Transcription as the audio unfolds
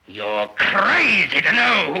You're crazy to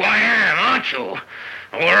know who I am, aren't you?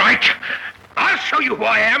 All right, I'll show you who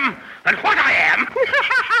I am and what I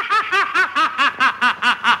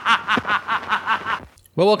am.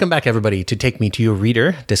 Well, welcome back, everybody, to Take Me to Your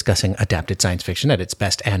Reader, discussing adapted science fiction at its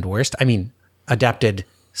best and worst. I mean, adapted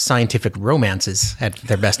scientific romances at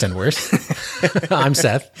their best and worst. I'm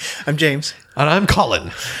Seth. I'm James. And I'm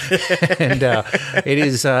Colin. And it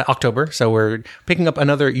is October, so we're picking up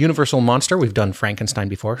another Universal monster. We've done Frankenstein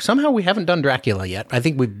before. Somehow we haven't done Dracula yet. I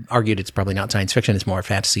think we've argued it's probably not science fiction. It's more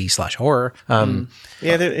fantasy/horror.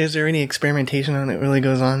 Yeah, is there any experimentation on it really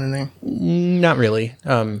goes on in there? Not really.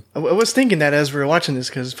 I was thinking that as we were watching this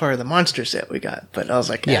because it's part of the monster set we got, but I was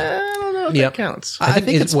like, I don't know if that counts. I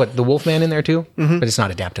think it's what, the Wolfman in there too? But it's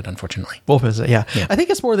not adapted, unfortunately. Wolfman's, yeah. I think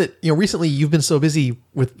it's more that, recently you've been so busy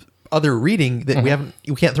with other reading that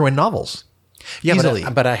you can't throw in novels. Yeah, easily.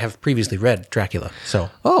 but I have previously read Dracula, so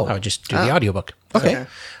I would just do the audiobook. Okay.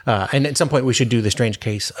 And at some point we should do The Strange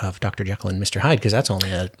Case of Dr. Jekyll and Mr. Hyde, because that's only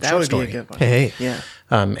a That short would story. be a good one. Hey. Yeah.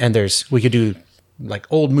 And we could do like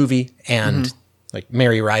old movie and like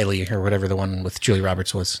Mary Riley or whatever the one with Julia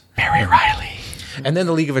Roberts was. Mary Riley. And then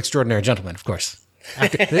The League of Extraordinary Gentlemen, of course.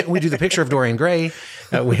 After, we do The Picture of Dorian Gray.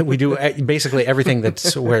 We do basically everything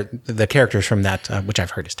that's where the characters from that, which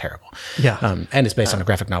I've heard is terrible. Yeah. And it's based on a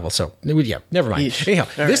graphic novel. So, never mind. Yeesh. Anyhow,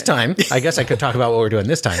 this time, I guess I could talk about what we're doing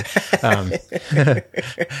this time.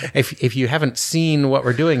 If you haven't seen what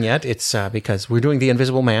we're doing yet, it's because we're doing The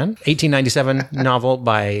Invisible Man, 1897 novel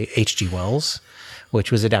by H.G. Wells,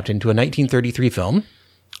 which was adapted into a 1933 film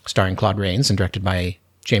starring Claude Rains and directed by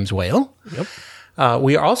James Whale. Yep.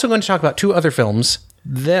 We are also going to talk about two other films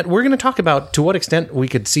that we're going to talk about to what extent we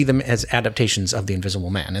could see them as adaptations of The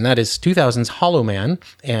Invisible Man. And that is 2000's Hollow Man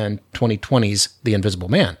and 2020's The Invisible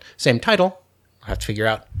Man. Same title. We'll have to figure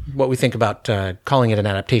out what we think about calling it an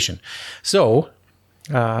adaptation. So,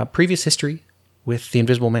 previous history with The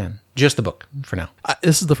Invisible Man. Just the book for now.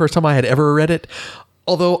 This is the first time I had ever read it.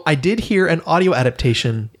 Although I did hear an audio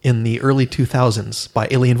adaptation in the early 2000s by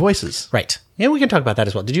Alien Voices. Right. Yeah, we can talk about that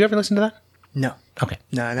as well. Did you ever listen to that? No. Okay.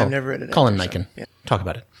 No, and I've never read it. Colin and I either, can so, yeah. talk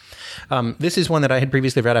about it. This is one that I had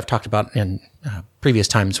previously read. I've talked about in previous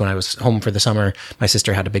times when I was home for the summer. My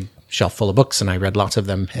sister had a big shelf full of books, and I read lots of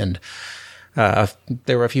them. And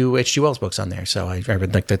there were a few H.G. Wells books on there. So I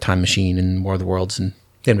read like The Time Machine and War of the Worlds and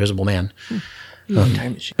The Invisible Man.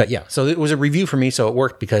 Time Machine. But yeah, so it was a review for me, so it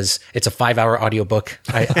worked because it's a 5-hour audiobook.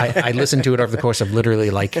 I listened to it over the course of literally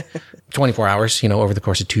like 24 hours, over the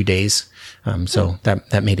course of 2 days. So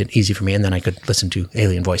that made it easy for me. And then I could listen to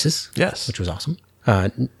Alien Voices. Yes. Which was awesome.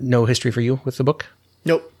 No history for you with the book?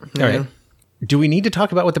 Nope. All right. Do we need to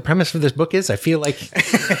talk about what the premise of this book is? I feel like...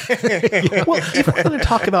 Well, if we're going to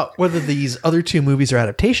talk about whether these other two movies are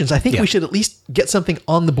adaptations, I think we should at least get something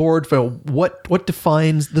on the board for what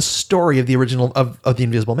defines the story of the original of The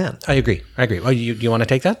Invisible Man. I agree. Well, you want to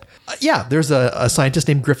take that? Yeah, there's a scientist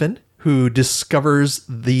named Griffin who discovers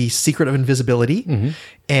the secret of invisibility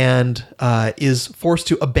and is forced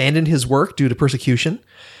to abandon his work due to persecution.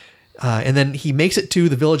 And then he makes it to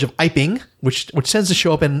the village of Iping, which tends to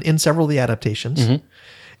show up in several of the adaptations.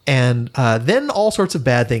 And then all sorts of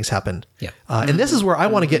bad things happen. Yeah. And this is where I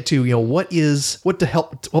want to get to, what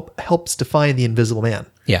helps define the Invisible Man.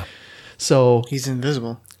 Yeah. So He's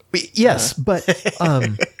invisible. yes, but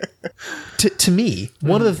to me,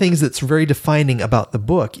 one of the things that's very defining about the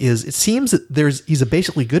book is it seems that he's a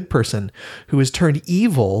basically good person who is turned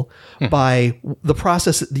evil by the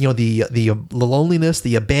process, the loneliness,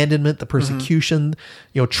 the abandonment, the persecution,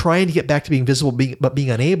 trying to get back to being visible, but being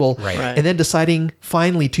unable, Right. and then deciding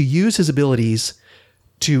finally to use his abilities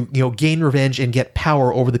to gain revenge and get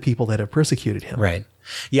power over the people that have persecuted him. Right.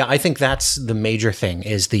 Yeah, I think that's the major thing,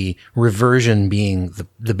 is the reversion being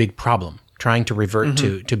the big problem. Trying to revert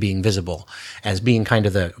to being visible as being kind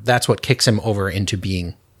of that's what kicks him over into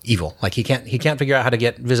being evil. Like he can't figure out how to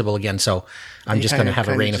get visible again, so I'm just going to have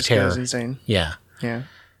a reign of terror. Goes insane. Yeah. Yeah.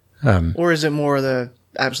 Or is it more the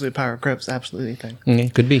absolute power corrupts absolutely thing?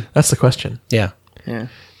 It could be. That's the question. Yeah. Yeah.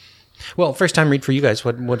 Well, first time read for you guys.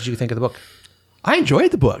 What did you think of the book? I enjoyed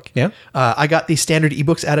the book. Yeah. I got the standard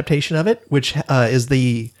ebooks adaptation of it, which is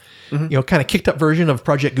the kind of kicked up version of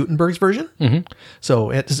Project Gutenberg's version. So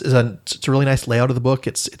it's a really nice layout of the book.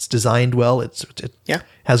 It's designed well. It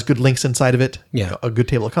has good links inside of it. Yeah. A good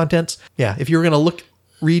table of contents. Yeah. If you were going to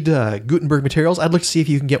read Gutenberg materials, I'd look to see if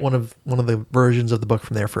you can get one of the versions of the book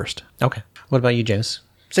from there first. Okay. What about you, James?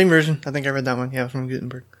 Same version. I think I read that one. Yeah, from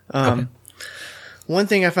Gutenberg. Okay. One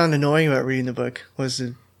thing I found annoying about reading the book was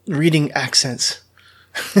the reading accents.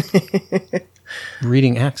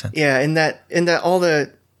 Reading accents. Yeah, in that all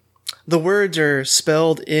the the words are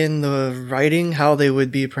spelled in the writing how they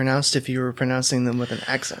would be pronounced if you were pronouncing them with an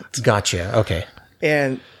accent. Gotcha. Okay.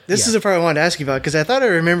 And this is the part I wanted to ask you about, because I thought I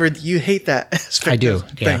remembered you hate that aspect I do,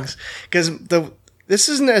 of yeah. things. Because this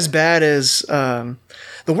isn't as bad as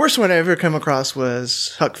the worst one I ever come across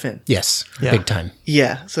was Huck Finn. Yes. Yeah. Big time.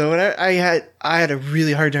 Yeah, so when I had a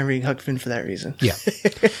really hard time reading Huck Finn for that reason. Yeah.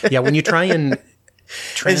 Yeah. When you try and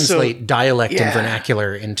translate dialect and yeah.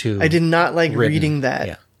 vernacular into, I did not like written, reading that.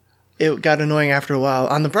 yeah. It got annoying after a while.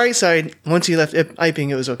 On the bright side, once he left Iping,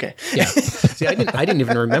 it was okay. Yeah. See, I didn't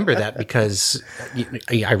even remember that because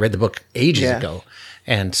I read the book ages Yeah. ago.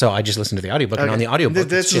 And so I just listened to the audiobook, and on the audiobook,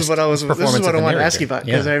 This is what I wanted to ask you about,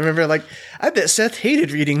 because I remember, like, I bet Seth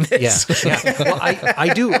hated reading this. Yeah, yeah. Well,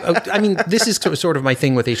 I do. I mean, this is sort of my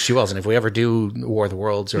thing with H.G. Wells, and if we ever do War of the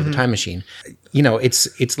Worlds or Mm-hmm. The Time Machine, you know,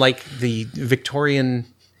 it's like the Victorian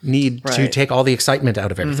need to Right. Mm-hmm. take all the excitement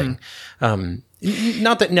out of everything.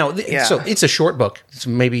 Not that no. Yeah. So it's a short book. It's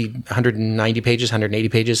maybe 190 pages, 180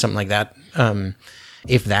 pages, something like that.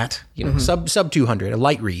 If that, you know, sub 200, a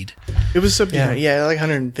light read, It was something, yeah, like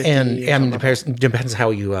 150. and depends how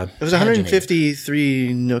you. It was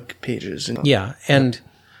 153 Nook pages. And Yeah, and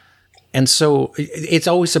so it's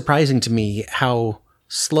always surprising to me how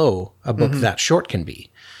slow a book that short can be,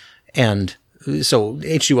 and so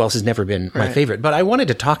H.G. Wells has never been my favorite. But I wanted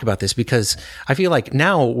to talk about this because I feel like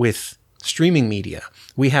now with streaming media,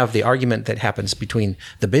 we have the argument that happens between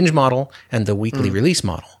the binge model and the weekly release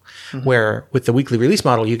model. Where with the weekly release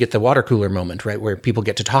model, you get the water cooler moment, right? Where people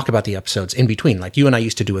get to talk about the episodes in between, like you and I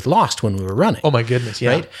used to do with Lost when we were running. Oh my goodness,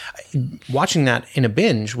 yeah. Right? Watching that in a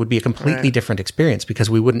binge would be a completely different experience because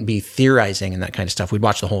we wouldn't be theorizing and that kind of stuff. We'd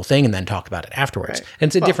watch the whole thing and then talk about it afterwards. Right. And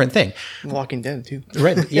it's a different thing. Walking Dead, too.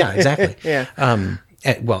 Right. Yeah, exactly. Yeah.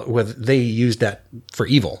 Well, they used that for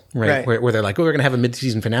evil, right? Right. Where they're like, oh, we're going to have a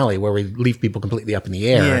mid-season finale where we leave people completely up in the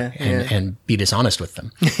air and be dishonest with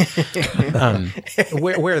them.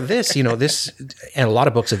 Where this, you know, and a lot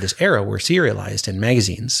of books of this era were serialized in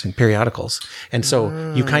magazines and periodicals. And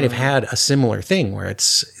so you kind of had a similar thing where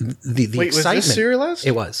it's the Wait, was excitement. this serialized?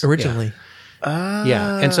 It was. Originally.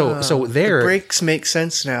 Yeah. And so there. Breaks make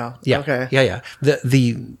sense now. Yeah. Okay. Yeah.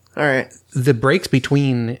 All right. The breaks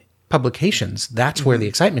between publications, that's where the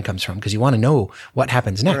excitement comes from because you want to know what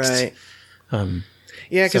happens next. Right.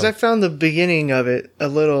 Yeah, because so- I found the beginning of it a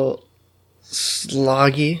little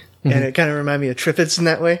sloggy, and it kind of reminded me of Triffids in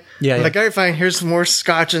that way. Yeah, I'm yeah. like, all right, fine, here's some more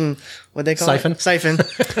scotch and what they call Siphon? it? Siphon.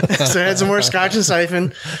 So I had some more scotch and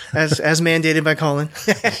siphon, as mandated by Colin.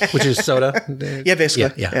 Which is soda. Yeah,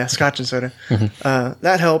 basically. Yeah. Scotch and soda.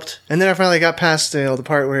 That helped. And then I finally got past the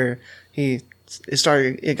part where it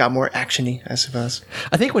got more actiony, I suppose.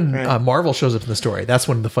 I think when Marvel shows up in the story, that's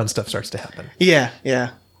when the fun stuff starts to happen. Yeah.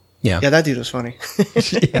 Yeah. Yeah, that dude was funny.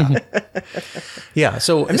 Yeah.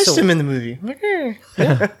 So I missed him in the movie. I'm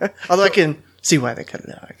like, Although I can see why they cut it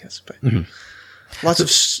out, I guess. But lots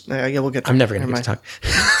of we'll get there. I'm never going to Never get to mind. talk.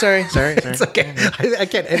 Sorry. It's okay. I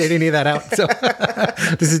can't edit any of that out. So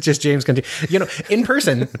this is just James continue. You know, in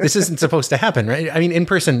person, this isn't supposed to happen, right? I mean, in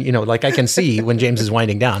person, you know, like I can see when James is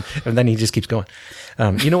winding down, and then he just keeps going.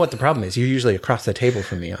 You know what the problem is? You're usually across the table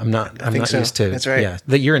from me. I'm not think so. used to. That's right. Yeah,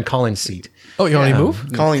 that you're in Colin's seat. Oh, you want to move?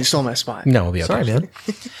 Colin stole my spot. No, we'll be okay. Sorry,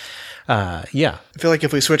 man. Yeah, I feel like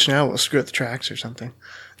if we switch now, we'll screw up the tracks or something.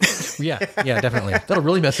 yeah, definitely. That'll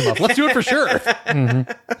really mess him up. Let's do it for sure.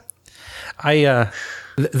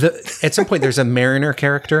 At some point there's a Mariner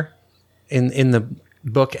character in the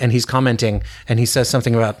book, and he's commenting, and he says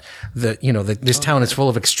something about this town is full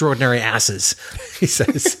of extraordinary asses. He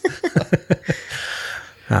says,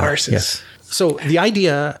 Arses. yes. So the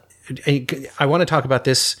idea, I want to talk about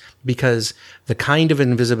this because the kind of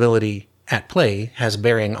invisibility at play has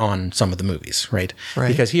bearing on some of the movies, right? Right.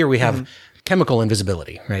 Because here we have chemical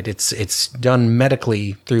invisibility, right? It's done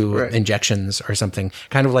medically through injections or something,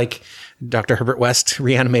 kind of like Dr. Herbert West,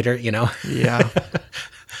 Reanimator, you know? Yeah.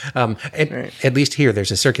 At least here,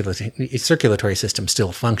 there's a circulatory system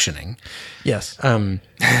still functioning. Yes.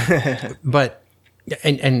 But,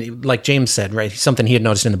 and like James said, right, something he had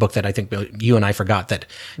noticed in the book that I think you and I forgot, that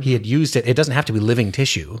he had used it. It doesn't have to be living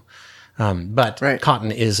tissue, but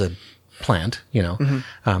cotton is a plant, you know.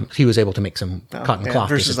 He was able to make some cotton cloth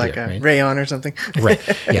versus disappear, like a right? rayon or something. Right.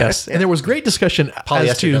 Yes. And there was great discussion as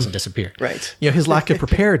Polyester to doesn't disappear. Right. his lack of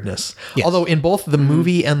preparedness. Yes. Although in both the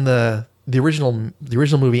movie and the original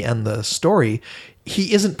movie and the story,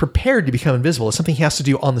 he isn't prepared to become invisible. It's something he has to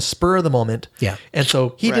do on the spur of the moment. Yeah. And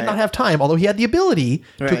so he did not have time, although he had the ability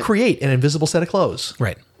to create an invisible set of clothes.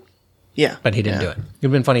 Right. Yeah. But he didn't do it. It would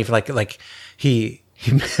have been funny if like he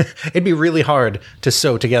it'd be really hard to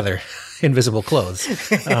sew together invisible clothes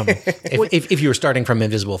if you were starting from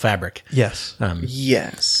invisible fabric. Yes.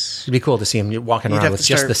 Yes. It'd be cool to see him walking around have with to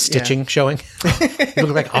just start- the stitching showing. You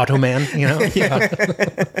look like Automan, you know?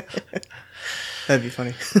 That'd be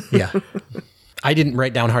funny. Yeah. I didn't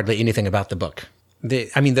write down hardly anything about the book.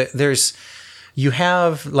 There's, you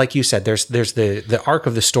have, like you said, there's the arc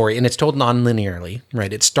of the story, and it's told non-linearly,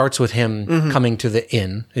 right? It starts with him coming to the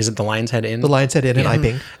inn. Is it the Lion's Head Inn? The Lion's Head Inn in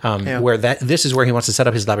Iping. Where this is where he wants to set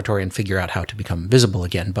up his laboratory and figure out how to become visible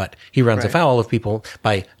again. But he runs afoul of people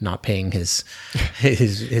by not paying his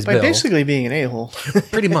By bill. basically being an a-hole.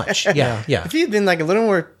 Pretty much. Yeah. If he had been like a little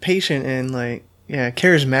more patient and like,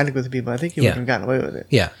 charismatic with the people, I think he would have gotten away with it.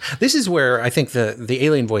 Yeah. This is where I think the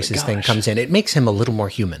alien voices thing comes in. It makes him a little more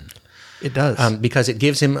human. It does. Because it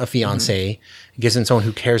gives him a fiance, it gives him someone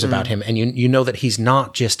who cares about him, and you know that he's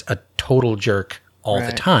not just a total jerk all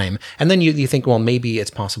the time. And then you think, well, maybe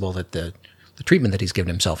it's possible that the treatment that he's given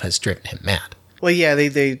himself has driven him mad. Well, yeah,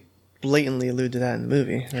 they blatantly allude to that in the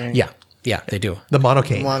movie. Right? Yeah, they do. the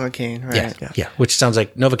monocaine. Monocaine, right? Yeah, which sounds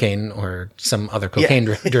like Novocaine or some other cocaine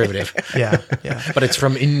derivative. Yeah. But it's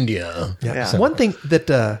from India. Yeah. So- One thing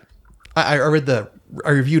that I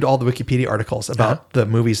reviewed all the Wikipedia articles about the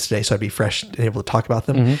movies today, so I'd be fresh and able to talk about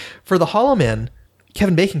them. For The Hollow Man,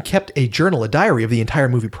 Kevin Bacon kept a journal, a diary of the entire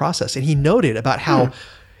movie process, and he noted about how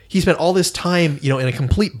he spent all this time, in a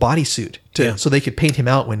complete bodysuit so they could paint him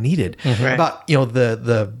out when needed. Right. About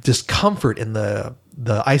the discomfort and the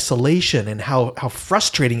isolation and how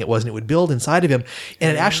frustrating it was, and it would build inside of him,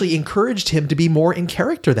 and it actually encouraged him to be more in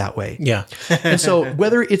character that way. Yeah. And so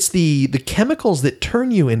whether it's the chemicals that turn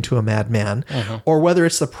you into a madman, or whether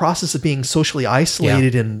it's the process of being socially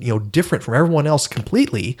isolated and different from everyone else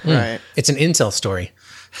completely, Right. It's an incel story.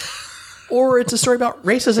 or it's a story about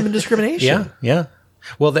racism and discrimination. Yeah.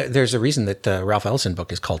 Well, there's a reason that the Ralph Ellison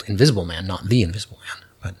book is called Invisible Man, not The Invisible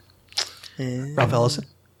Man. But Ralph Ellison.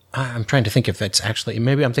 I'm trying to think if it's actually,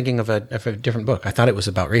 maybe I'm thinking of a different book. I thought it was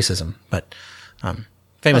about racism, but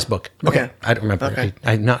famous book. Okay. I don't remember. Okay.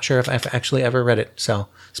 I'm not sure if I've actually ever read it. So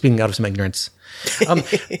speaking out of some ignorance,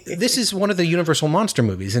 this is one of the Universal Monster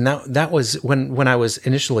movies. And that was when I was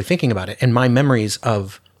initially thinking about it, and my memories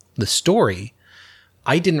of the story,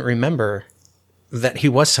 I didn't remember that he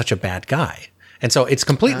was such a bad guy. And so it's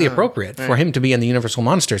completely appropriate for him to be in the Universal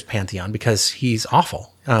Monsters pantheon because he's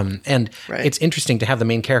awful. And it's interesting to have the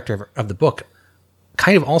main character of the book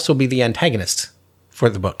kind of also be the antagonist for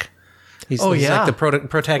the book. He's like the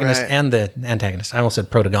protagonist and the antagonist. I almost said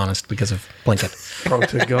protagonist because of Blanket.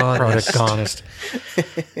 Protagonist.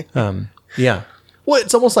 Yeah. Well,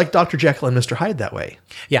 it's almost like Dr. Jekyll and Mr. Hyde that way.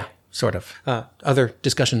 Yeah, sort of. Other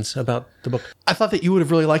discussions about the book? I thought that you would have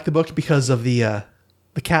really liked the book because of the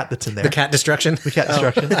cat that's in there. The cat destruction? The cat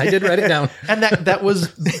destruction. I did write it down. And that was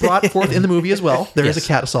brought forth in the movie as well. There is a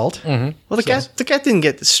cat assault. Well, the cat didn't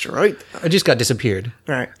get destroyed. It just got disappeared.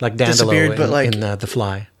 Right. Like Dandelo Disappeared, but like- in The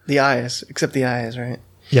Fly. The eyes, except the eyes, right?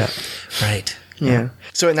 Yeah. Right. Yeah.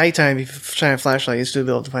 So at nighttime, if you shine a flashlight, you still be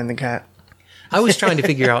able to find the cat. I was trying to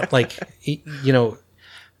figure out, like,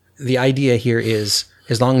 the idea here is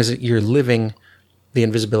as long as you're living, the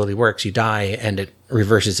invisibility works, you die, and it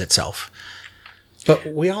reverses itself. But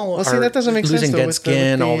we all are that doesn't make sense, losing though, dead with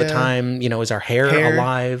skin all the the time. Is our hair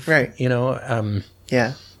alive? Right. If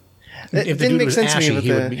Yeah. It the didn't dude make was sense to ashy, me with he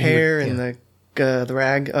the would be- he hair would- and the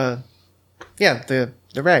rag.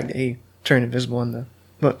 The rag that he turned invisible in the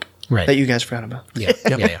book. Right. That you guys forgot about. Yeah.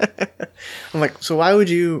 I'm like, so why would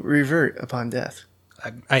you revert upon death?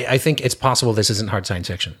 I think it's possible this isn't hard science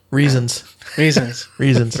fiction. Reasons. Reasons.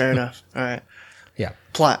 Reasons. Fair enough. All right. Yeah.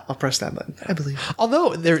 Plot. I'll press that button. I believe.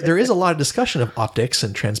 Although there is a lot of discussion of optics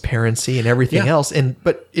and transparency and everything Yeah. else,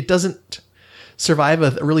 but it doesn't survive a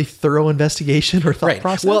really thorough investigation or thought Right.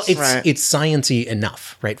 process. Well, it's Right. sciencey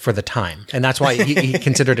enough, right, for the time, and that's why he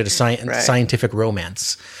considered it a scientific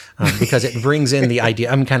romance because it brings in the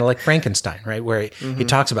idea. I'm kind of like Frankenstein, right, where he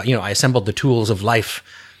talks about, I assembled the tools of life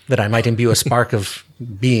that I might imbue a spark of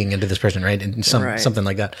being into this person, right, and something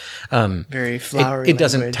like that. Very flowery. It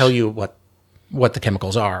doesn't language. tell you what the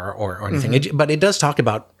chemicals are or anything. But it does talk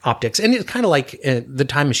about optics. And it's kind of like The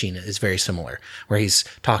Time Machine is very similar, where he's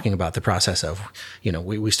talking about the process of,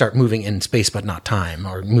 we start moving in space but not time,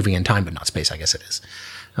 or moving in time but not space, I guess it is.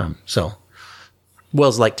 So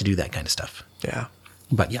Wells liked to do that kind of stuff. yeah.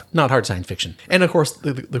 But yeah, not hard science fiction. And of course,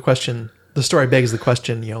 the story begs the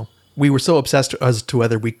question, we were so obsessed as to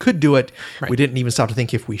whether we could do it, we didn't even stop to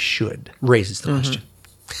think if we should. Raises the question.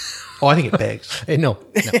 Oh, I think it begs. No,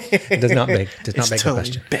 it does not beg. Does not beg the Totally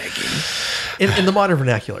question. begging. In the modern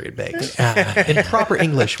vernacular, it begs. In proper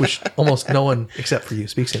English, which almost no one except for you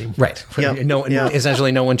speaks anymore. Right. Yep.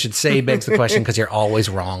 Essentially, no one should say begs the question because you're always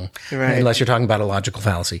wrong, Right. unless you're talking about a logical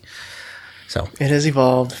fallacy. So, It has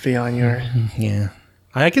evolved beyond your. yeah.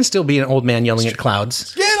 I can still be an old man yelling at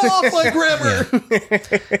clouds. Get off my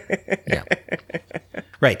grammar! Yeah.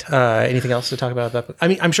 Right. Anything else to talk about that book? I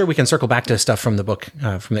mean, I'm sure we can circle back to stuff from the book,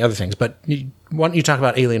 from the other things, but why don't you talk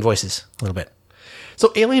about Alien Voices a little bit?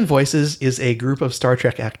 So Alien Voices is a group of Star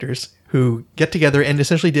Trek actors who get together and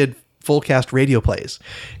essentially did full cast radio plays.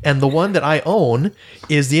 And the one that I own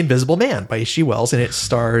is The Invisible Man by H.G. Wells, and it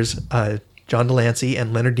stars John Delancey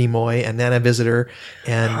and Leonard Nimoy and Nana Visitor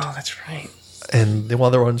and Oh, that's right. the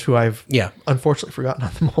other ones who I've unfortunately forgotten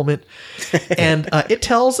at the moment. And it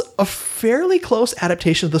tells a fairly close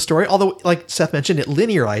adaptation of the story, although, like Seth mentioned, it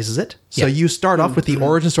linearizes it. So you start off with the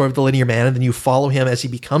origin story of the Linear Man, and then you follow him as he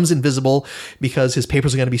becomes invisible because his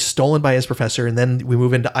papers are going to be stolen by his professor, and then we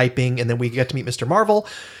move into Iping, and then we get to meet Mr. Marvel.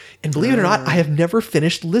 And believe it or not, I have never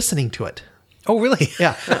finished listening to it. Oh, really?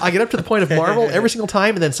 Yeah, I get up to the point of Marvel every single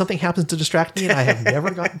time, and then something happens to distract me, and I have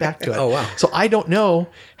never gotten back to it. Oh, wow. So I don't know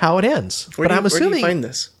how it ends. Where do I'm you assuming find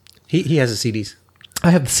this? He has the CDs.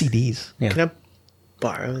 I have the CDs. Yeah. Can I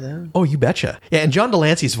borrow them? Oh, you betcha. Yeah, and John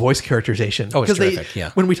Delancey's voice characterization. Oh, it's 'Cause terrific,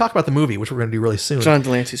 yeah. When we talk about the movie, which we're going to do really soon, John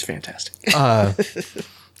Delancey's fantastic.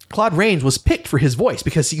 Claude Rains was picked for his voice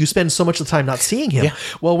because you spend so much of the time not seeing him. Yeah.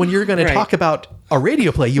 Well, when you're going to Right. talk about a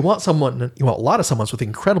radio play, you want a lot of someone with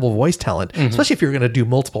incredible voice talent, especially if you're going to do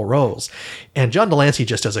multiple roles. And John Delancey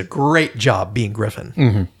just does a great job being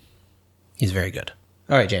Griffin. He's very good.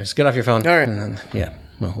 All right, James, get off your phone. All right. And then, yeah.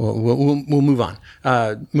 We'll move on.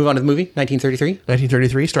 Move on to the movie, 1933,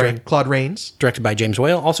 1933, starring Claude Rains. directed by James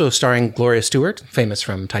Whale, also starring Gloria Stewart, famous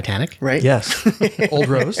from Titanic. Right? Yes. Old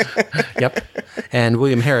Rose. Yep. And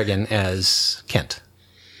William Harrigan as Kent.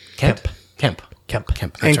 Kemp. Kemp. That's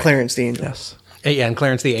And right. Clarence the Angel. Yes. Yeah, and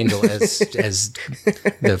Clarence the Angel as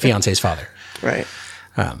the fiance's father. Right.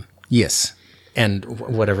 Yes. And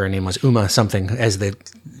whatever her name was, Uma something, as the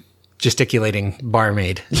gesticulating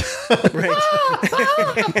barmaid. Right.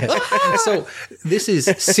 So this is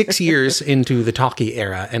 6 years into the talkie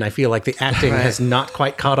era, and I feel like the acting has not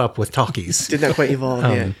quite caught up with talkies. Did not quite evolve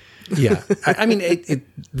yet. Yeah, I mean,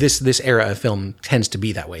 this era of film tends to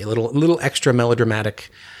be that way, a little extra melodramatic.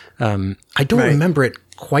 I don't remember it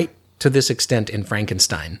quite to this extent in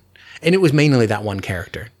Frankenstein, and it was mainly that one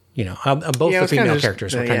character. You know, both Yeah, it the was kinda female just-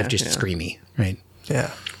 characters were kind of just screamy, right?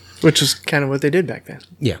 Yeah. Which is kind of what they did back then.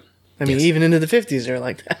 Yeah. I mean, even into the 50s, they're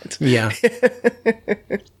like that. Yeah.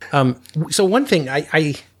 So one thing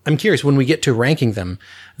I'm curious, when we get to ranking them,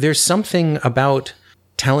 there's something about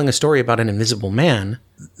telling a story about an invisible man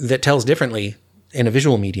that tells differently in a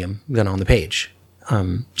visual medium than on the page.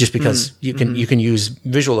 Just because you can use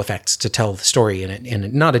visual effects to tell the story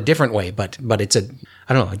in not a different way, but it's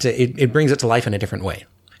it brings it to life in a different way.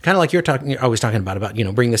 Kind of like you're always talking about, you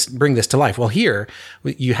know, bring this to life. Well, here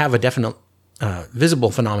you have a definite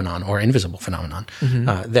visible phenomenon or invisible phenomenon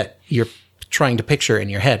that you're trying to picture in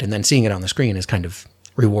your head, and then seeing it on the screen is kind of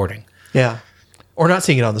rewarding. Yeah. Or not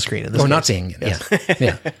seeing it on the screen. In this Or not case. seeing it.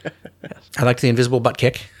 Yeah. I liked the invisible butt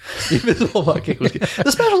kick. The invisible butt kick was good.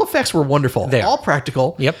 The special effects were wonderful. They are. All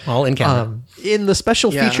practical. Yep. All in camera. In the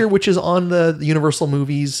special Yeah. feature, which is on the Universal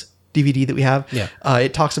Movies DVD that we have, Yeah.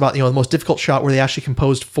 It talks about, you know, the most difficult shot where they actually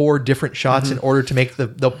composed 4 different shots in order to make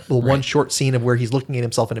the one short scene of where he's looking at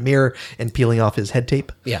himself in a mirror and peeling off his head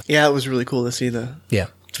tape. Yeah. Yeah, it was really cool to see Yeah.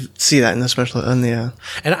 that in the special on the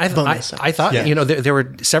And I bonus thought, Yeah. you know, there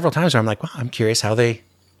were several times where I'm like, wow, I'm curious how they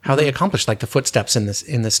accomplished like the footsteps in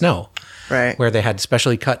the snow, Right. Where they had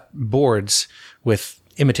specially cut boards with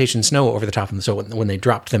imitation snow over the top of them, so when they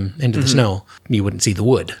dropped them into the snow, you wouldn't see the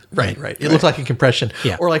wood. Right. It looked like a compression.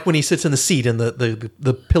 Yeah. Or like when he sits in the seat and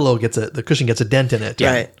the pillow the cushion gets a dent in it.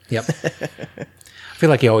 Yeah. Right. Yep. I feel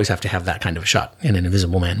like you always have to have that kind of a shot in an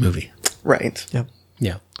Invisible Man movie. right. Yep.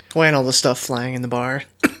 Yeah. Why and all the stuff flying in the bar.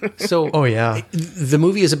 So, Oh yeah. the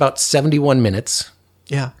movie is about 71 minutes.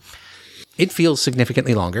 Yeah. It feels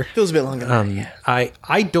significantly longer. Feels a bit longer. Than that, yeah.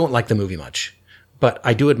 I don't like the movie much, but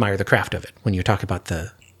I do admire the craft of it when you talk about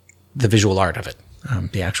the visual art of it,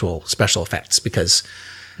 the actual special effects, because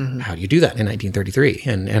how do you do that in 1933?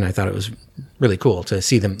 And I thought it was really cool to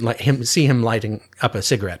see him lighting up a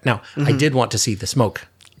cigarette. Now, I did want to see the smoke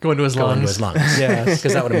Go into his go lungs. into his lungs. Yes.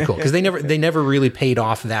 Because that would have been cool. Because they never really paid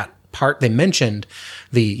off that part. They mentioned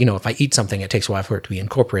if I eat something, it takes a while for it to be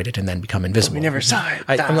incorporated and then become invisible. We never saw it.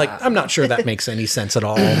 I'm not sure that makes any sense at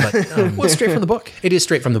all. But Well, it's straight from the book. it is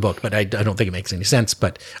straight from the book, but I don't think it makes any sense.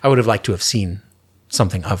 But I would have liked to have seen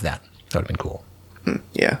something of that. That would have been cool.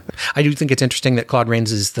 Yeah. I do think it's interesting that Claude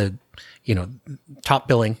Rains is the, top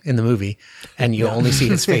billing in the movie, and you only see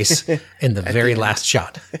his face in the very last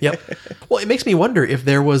shot. Yep. Well, it makes me wonder if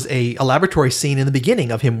there was a laboratory scene in the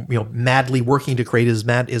beginning of him, madly working to create his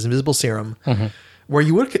invisible serum, where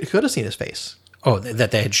you could have seen his face. Oh,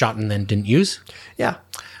 that they had shot and then didn't use? Yeah.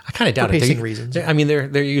 I kind of doubt For it. pacing reasons. I mean,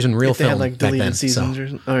 they're using real If they film had like back deleted then.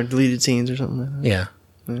 seasons or deleted scenes or something like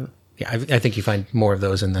that. Yeah. I think you find more of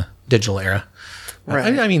those in the digital era.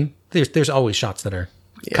 Right. I mean, there's always shots that are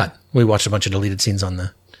cut. We watched a bunch of deleted scenes on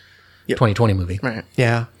the 2020 movie. Right.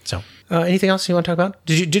 Yeah. So, anything else you want to talk about?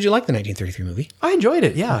 Did you like the 1933 movie? I enjoyed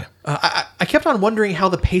it. Yeah. I kept on wondering how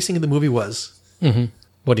the pacing of the movie was.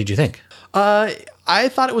 What did you think? I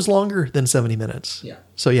thought it was longer than 70 minutes. Yeah.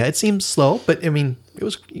 So yeah, it seems slow, but I mean, it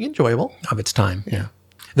was enjoyable. Of its time, yeah.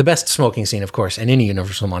 The best smoking scene, of course, in any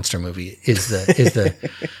Universal Monster movie is the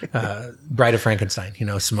Bride of Frankenstein.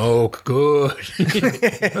 Smoke good.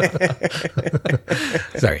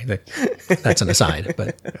 Sorry, that's an aside.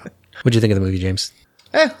 But what did you think of the movie, James?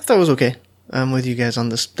 I thought it was okay. I'm with you guys on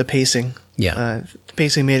this. The pacing. Yeah. The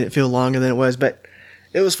pacing made it feel longer than it was, but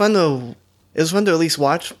it was fun though. It was fun to at least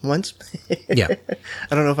watch once. Yeah.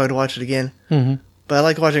 I don't know if I'd watch it again, but I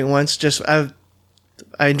liked watching it once.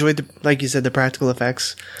 I enjoyed like you said, the practical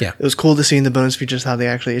effects. Yeah. It was cool to see in the bonus features how they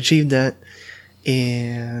actually achieved that,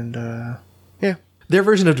 and yeah, Their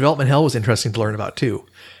version of Development Hell was interesting to learn about too.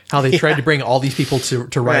 How they tried to bring all these people to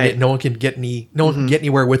write Right. it. No one can get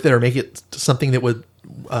anywhere with it or make it something that would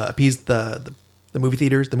appease the movie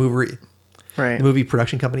theaters, the movie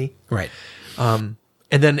production company. Right.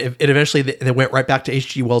 And then it eventually they went right back to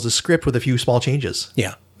H.G. Wells' script with a few small changes.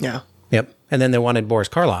 Yeah. yeah. Yep. And then they wanted Boris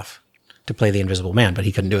Karloff to play the Invisible Man, but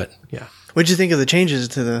he couldn't do it. Yeah. What'd you think of the changes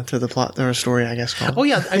to the plot or story? I guess. Colin? Oh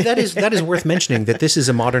yeah, that is worth mentioning that this is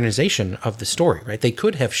a modernization of the story, right? They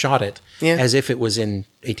could have shot it as if it was in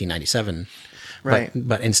 1897, Right.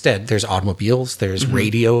 But instead, there's automobiles, there's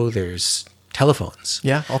radio, there's telephones.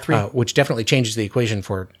 Yeah, all three. Which definitely changes the equation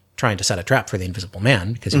for trying to set a trap for the Invisible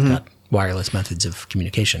Man because you've got wireless methods of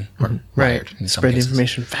communication, or wired in some Spread the cases.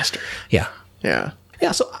 information faster. Yeah, Yeah.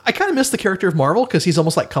 Yeah, so I kind of miss the character of Marvel because he's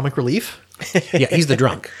almost like comic relief. yeah, he's the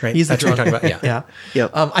drunk, right? He's the That's what drunk. you're talking about. Yeah, Yeah.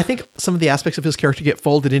 Yep. I think some of the aspects of his character get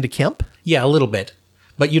folded into Kemp. Yeah, a little bit,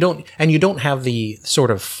 but you don't have the sort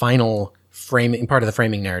of final framing part of the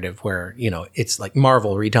framing narrative where it's like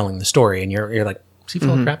Marvel retelling the story, and you're like, is he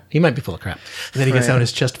full of crap? He might be full of crap. And then he gets Right. down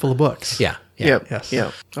his chest full of books. Yeah. Yep. Yes.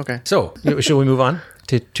 Yep. Okay. So, shall we move on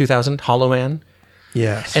to 2000, Hollow Man?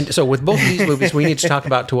 Yes. And so, with both of these movies, we need to talk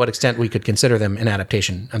about to what extent we could consider them an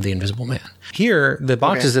adaptation of The Invisible Man. Here, the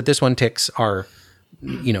boxes that this one ticks are,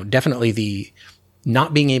 definitely the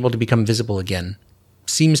not being able to become visible again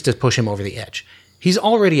seems to push him over the edge. He's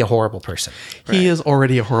already a horrible person. he is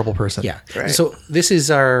already a horrible person. Yeah. Right. So, this is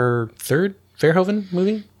our third Verhoeven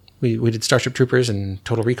movie. We did Starship Troopers and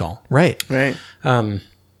Total Recall. Right. Right.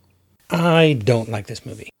 I don't like this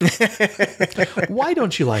movie. Why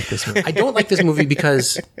don't you like this movie? I don't like this movie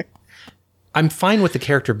because I'm fine with the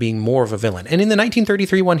character being more of a villain. And in the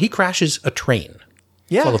 1933 one, he crashes a train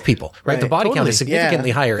Yeah. full of people, right? The body count totally. is significantly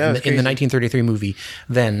Yeah, higher that in was the 1933 movie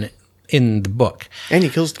than in the book. And he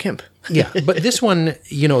kills Kemp. Yeah, but this one,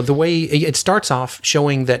 the way it starts off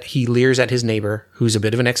showing that he leers at his neighbor, who's a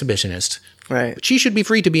bit of an exhibitionist. Right. She should be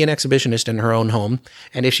free to be an exhibitionist in her own home,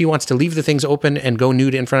 and if she wants to leave the things open and go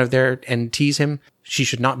nude in front of there and tease him, she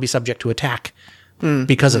should not be subject to attack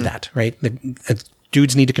because of that, right? The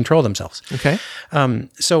dudes need to control themselves. Okay.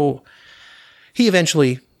 So he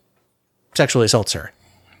eventually sexually assaults her.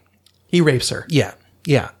 He rapes her. Yeah,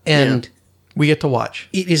 and We get to watch.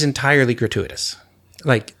 it is entirely gratuitous.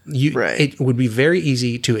 Like Right. it would be very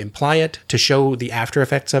easy to imply it, to show the after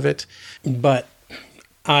effects of it, but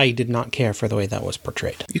I did not care for the way that was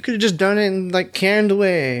portrayed. You could have just done it and like canned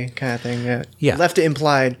away kind of thing. Yeah. Left it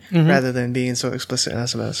implied rather than being so explicit.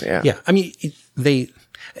 That's about it. Yeah. Yeah, I mean,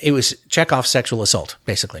 it was Chekhov's sexual assault,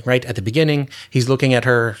 basically, right? At the beginning, he's looking at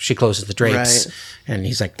her, she closes the drapes, Right. and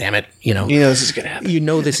he's like, damn it, You know this is gonna happen. you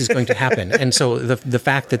know this is going to happen. And so the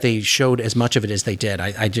fact that they showed as much of it as they did,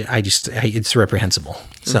 it's reprehensible.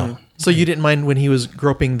 So, So you didn't mind when he was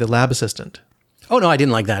groping the lab assistant? oh no, I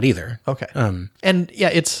didn't like that either. Okay. And yeah,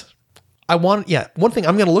 one thing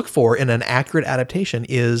I'm going to look for in an accurate adaptation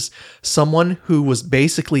is someone who was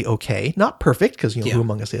basically okay, not perfect, because who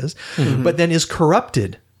among us is, but then is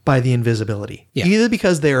corrupted by the invisibility, Yeah. either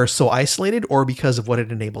because they are so isolated or because of what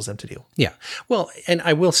it enables them to do. Yeah. Well, and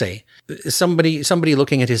I will say, somebody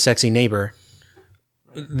looking at his sexy neighbor,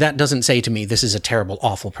 that doesn't say to me, this is a terrible,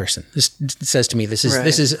 awful person. This says to me, this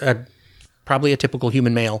is Right. probably a typical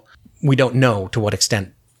human male. We don't know to what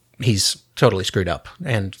extent he's totally screwed up,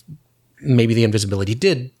 and maybe the invisibility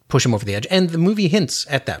did push him over the edge. And the movie hints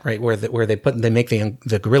at that, right? Where they make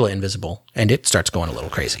the gorilla invisible, and it starts going a little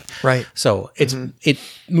crazy. Right. So it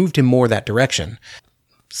moved him more that direction.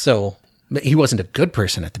 So but he wasn't a good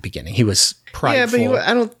person at the beginning. He was prideful. Yeah, but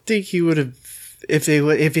I don't think he would have, if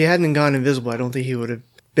he hadn't gone invisible, I don't think he would have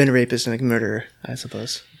been a rapist and a murderer, I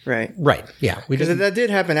suppose. Right. Right. Yeah. Because that did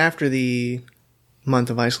happen after the month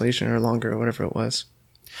of isolation or longer or whatever it was.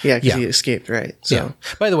 Yeah, because he escaped, right? So, yeah.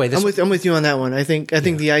 By the way, I'm with you on that one. I think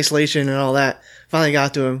the isolation and all that finally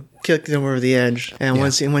got to him, kicked him over the edge, and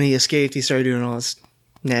when he escaped, he started doing all this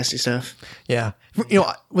nasty stuff. Yeah. You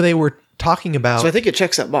know, when they were talking about... So I think it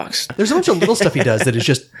checks that box. There's a bunch of little stuff he does that is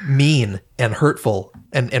just mean and hurtful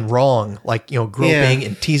and wrong, like, you know, groping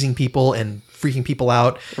and teasing people and freaking people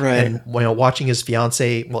out. Right. And, you know, watching his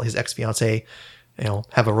fiance, well, his ex-fiance, you know,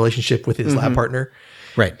 have a relationship with his lab partner.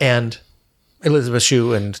 Right. And... Elizabeth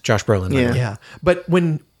Shue and Josh Brolin. Yeah. But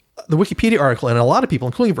when the Wikipedia article, and a lot of people,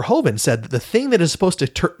 including Verhoeven, said that the thing that is supposed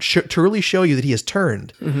to really show you that he has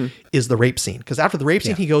turned is the rape scene. Because after the rape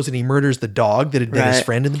scene, he goes and he murders the dog that had been his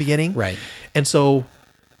friend in the beginning. Right. And so,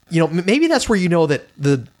 you know, maybe that's where you know that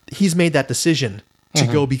he's made that decision to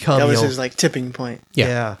go become... That was his, like, tipping point.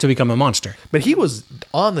 Yeah. To become a monster. But he was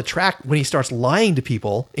on the track when he starts lying to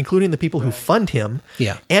people, including the people who fund him.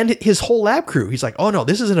 Yeah. And his whole lab crew. He's like, oh, no,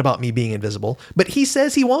 this isn't about me being invisible. But he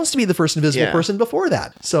says he wants to be the first invisible person before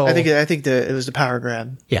that. So I think it was the power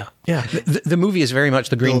grab. Yeah. Yeah. The movie is very much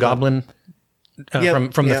the Green Goblin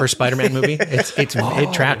from the first Spider-Man movie.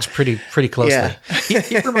 It tracks pretty closely. Yeah.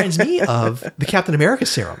 It reminds me of the Captain America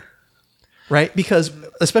serum. Right? Because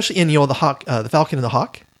especially in, you know, the Falcon and the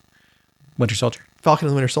Hawk. Winter Soldier. Falcon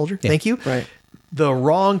and the Winter Soldier. Yeah. Thank you. Right. The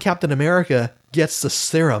wrong Captain America gets the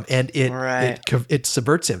serum and it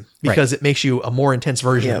subverts him because it makes you a more intense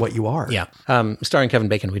version of what you are. Yeah. Starring Kevin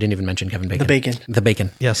Bacon. We didn't even mention Kevin Bacon. The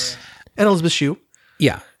Bacon. Yes. And Elizabeth Shue.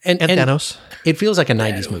 Yeah. And Thanos. It feels like a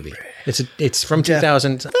 90s movie. It's from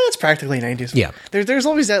 2000. It's practically 90s. Yeah. There's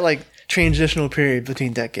always that, like, transitional period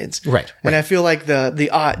between decades. Right. And I feel like the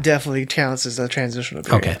aught definitely counts as a transitional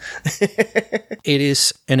period. Okay. It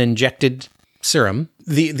is an injected serum.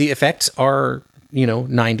 The effects are, you know,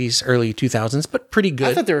 90s, early 2000s, but pretty good.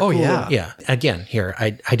 I thought they were cool. Yeah. Yeah. Again, here,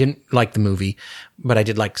 I didn't like the movie, but I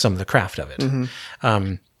did like some of the craft of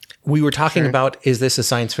it. We were talking about, is this a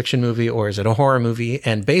science fiction movie or is it a horror movie?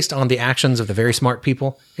 And based on the actions of the very smart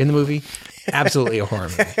people in the movie, absolutely a horror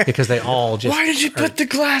movie because they all just... Why did you put the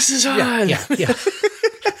glasses on? Yeah.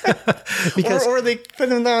 Because or they put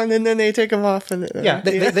them on and then they take them off. And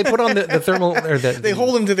they put on the thermal... or they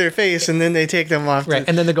hold them to their face and then they take them off. Right,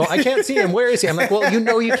 and then they go, I can't see him. Where is he? I'm like, well, you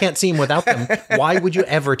know you can't see him without them. Why would you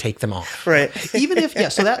ever take them off? Right. Even if,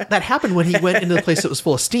 so that happened when he went into the place that was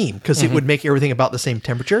full of steam because it would make everything about the same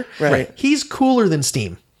temperature. Right. He's cooler than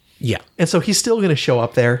steam. Yeah. And so he's still going to show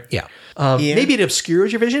up there. Yeah. Maybe it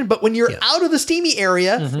obscures your vision, but when you're out of the steamy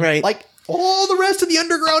area, right, like all the rest of the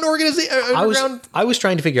underground organization, I was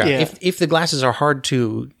trying to figure out if the glasses are hard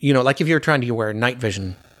to, you know, like if you're trying to wear night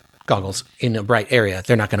vision goggles in a bright area,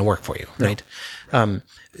 they're not going to work for you, right?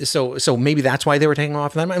 So maybe that's why they were taking them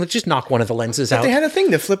off. Let's just knock one of the lenses out. They had a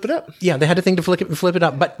thing to flip it up. Yeah, they had a thing to flip it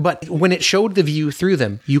up. But when it showed the view through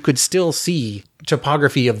them, you could still see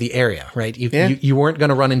topography of the area, right? You weren't going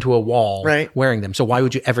to run into a wall wearing them. So why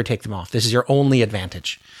would you ever take them off? This is your only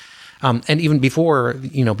advantage. And even before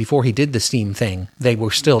he did the steam thing, they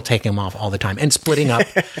were still taking them off all the time and splitting up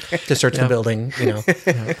to search the building, you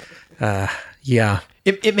know.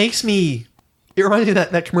 It makes me... It reminds me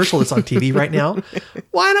of that commercial that's on TV right now.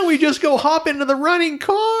 Why don't we just go hop into the running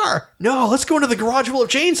car? No, let's go into the garage full of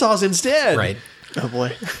chainsaws instead. Right. Oh,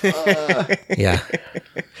 boy. Yeah.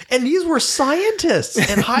 And these were scientists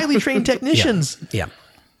and highly trained technicians. Yeah.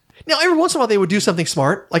 Now, every once in a while, they would do something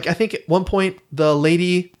smart. Like, I think at one point, the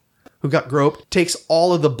lady who got groped takes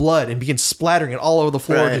all of the blood and begins splattering it all over the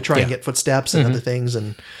floor to try and get footsteps and other things.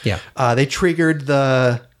 And they triggered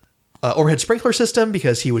the... overhead sprinkler system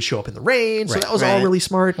because he would show up in the rain. So that was all really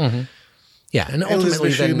smart. Yeah. And ultimately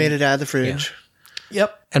Elizabeth made it out of the fridge. Yeah.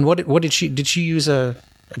 Yep. And what did she use a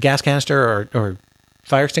gas canister or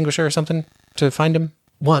fire extinguisher or something to find him?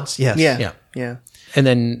 Once, yes. Yeah. And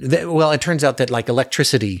then, it turns out that like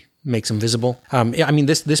electricity makes him visible. I mean,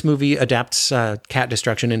 this movie adapts cat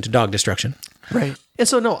destruction into dog destruction. Right. And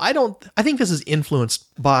so, no, I think this is influenced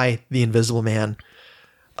by The Invisible Man.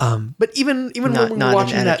 But even when we were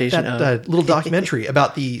watching that little documentary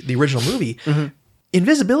about the original movie,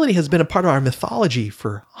 invisibility has been a part of our mythology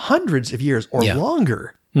for hundreds of years or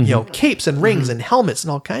longer. You know, capes and rings and helmets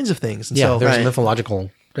and all kinds of things. And so there's a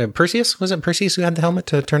mythological... Perseus? Was it Perseus who had the helmet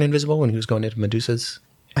to turn invisible when he was going into Medusa's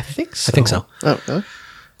I think so. I think so. Oh, really?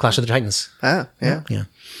 Clash of the Titans. Ah, yeah. Yeah.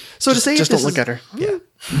 So to say Just if don't this look is- at her. Yeah.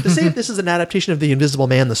 To say if this is an adaptation of The Invisible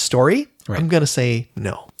Man, the story, I'm going to say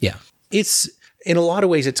no. Yeah. It's in a lot of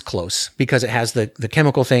ways it's close because it has the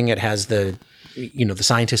chemical thing. It has the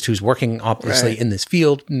scientist who's working obviously Right. in this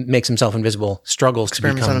field, makes himself invisible, struggles to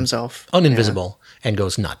Experiments become on himself. uninvisible and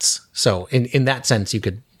goes nuts. So in that sense, you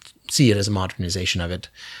could see it as a modernization of it.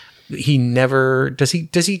 He never does. He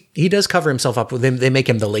does cover himself up with them. They make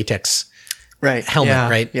him the latex Right. helmet, Yeah.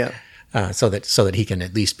 right? Yeah. So that he can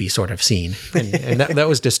at least be sort of seen, and that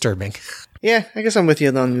was disturbing. Yeah, I guess I'm with you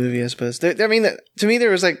on the movie, I suppose. To me, there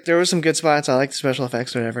was some good spots. I like the special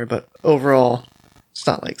effects or whatever, but overall, it's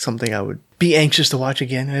not like something I would be anxious to watch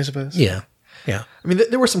again, I suppose. Yeah, yeah, I mean,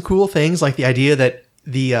 there were some cool things like the idea that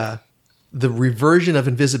the reversion of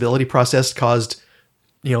invisibility process caused,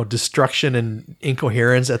 destruction and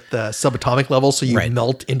incoherence at the subatomic level, so you Right.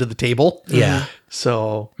 melt into the table. Yeah.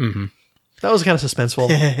 So that was kind of suspenseful.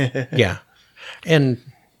 yeah, and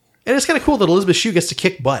And it's kind of cool that Elizabeth Shue gets to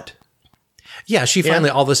kick butt. yeah, she finally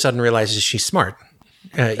all of a sudden realizes she's smart.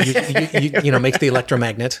 You makes the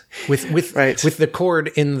electromagnet with Right. with the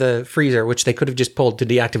cord in the freezer, which they could have just pulled to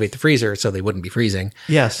deactivate the freezer so they wouldn't be freezing.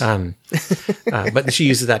 Yes. But she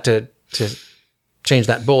uses that to change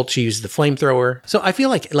that bolt. She uses the flamethrower. So I feel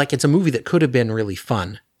like it's a movie that could have been really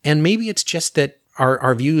fun. And maybe it's just that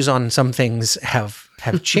our views on some things have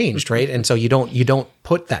changed, right? And so you don't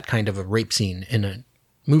put that kind of a rape scene in a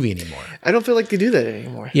movie anymore. I don't feel like they do that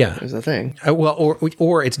anymore. Yeah. Is the thing.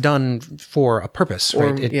 Or it's done for a purpose,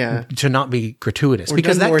 Or, right? yeah. To not be gratuitous. Or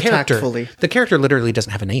Because done that more character, tactfully. the character literally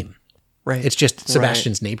doesn't have a name. Right. It's just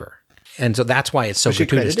Sebastian's neighbor. And so that's why it's so she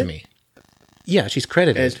gratuitous to credited? me. Yeah, she's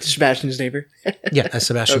credited. As Sebastian's neighbor. Yeah, as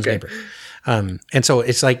Sebastian's Okay. neighbor. And so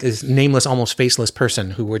it's like this nameless, almost faceless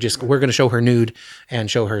person who we're going to show her nude and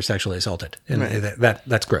show her sexually assaulted. And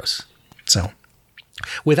that's gross. So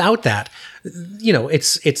without that,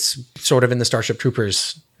 it's sort of in the Starship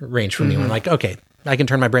Troopers range for me. Where I'm like, okay, I can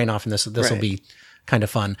turn my brain off and this will Right. be kind of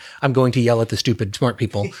fun. I'm going to yell at the stupid smart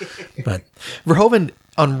people, but Verhoeven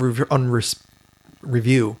on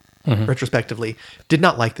review, retrospectively, did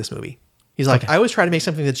not like this movie. He's like, I always try to make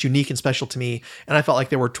something that's unique and special to me, and I felt like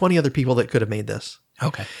there were 20 other people that could have made this.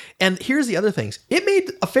 okay. And here's the other things. It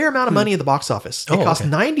made a fair amount of money at the box office. It Oh, cost okay.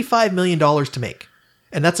 $95 million to make.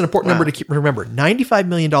 And that's an important number to remember. $95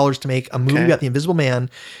 million to make a movie Okay. about the Invisible Man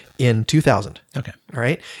in 2000. Okay. All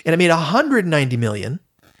right. And it made $190 million,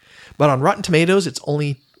 but on Rotten Tomatoes, it's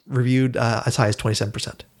only reviewed as high as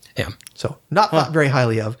 27%. Yeah. So not thought very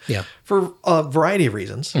highly of. Yeah. For a variety of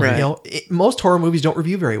reasons. Right. Most horror movies don't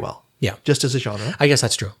review very well. Yeah. Just as a genre. I guess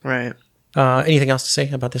that's true. Right. Anything else to say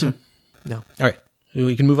about this one? No. All right.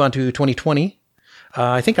 We can move on to 2020.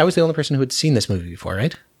 I think I was the only person who had seen this movie before,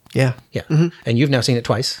 right? Yeah. Yeah. And you've now seen it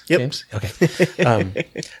twice, Yep. James? Okay.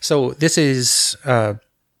 So this is,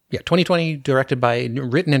 2020,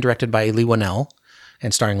 written and directed by Lee Whannell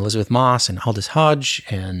and starring Elizabeth Moss and Aldous Hodge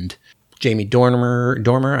and Jamie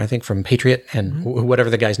Dormer, I think from Patriot and whatever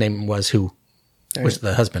the guy's name was who was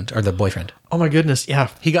the husband or the boyfriend. Oh my goodness. Yeah.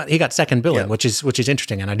 He got second billing, Yeah. which is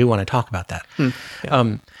interesting, and I do want to talk about that.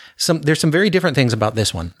 There's some very different things about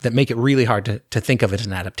this one that make it really hard to think of it as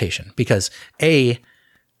an adaptation because the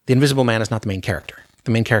Invisible Man is not the main character.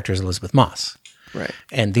 The main character is Elizabeth Moss, Right.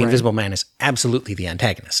 and the Invisible Man is absolutely the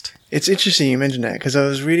antagonist. It's interesting you mentioned that because I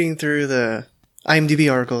was reading through the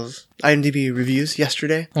IMDb reviews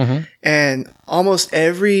yesterday, and almost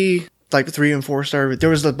every 3 and 4 star. There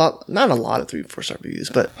was about not a lot of 3 and 4 star reviews,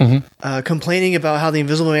 but complaining about how the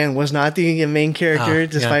Invisible Man was not the main character,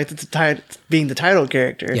 despite being the title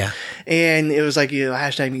character. Yeah. And it was like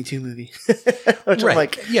hashtag Me Too movie, which I'm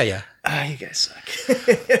like, yeah. you guys suck.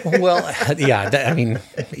 Well, yeah. I mean,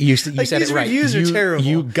 you said these it right. reviews are terrible.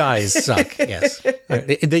 You guys suck. Yes,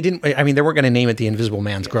 they didn't. I mean, they weren't going to name it the Invisible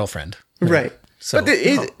Man's girlfriend, Right. So-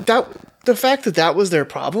 but the fact that was their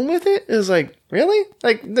problem with it is like, really?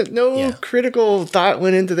 Like, no Yeah. critical thought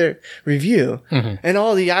went into their review. And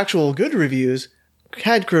all the actual good reviews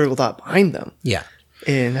had critical thought behind them Yeah.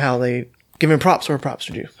 in how they given props where props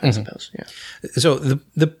are due, I suppose. Yeah. So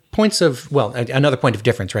the points of another point of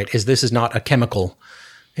difference, right, is this is not a chemical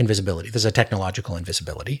invisibility. This is a technological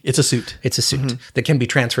invisibility. It's a suit. It's a suit that can be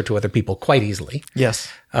transferred to other people quite easily. Yes.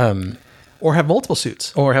 Or have multiple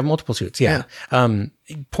suits. Or have multiple suits, yeah.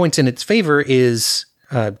 Points in its favor is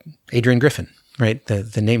Adrian Griffin, right?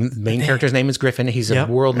 The main character's name is Griffin. He's a Yep.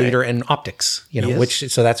 world leader in optics,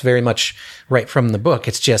 is. so that's very much right from the book.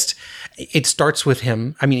 It's just, it starts with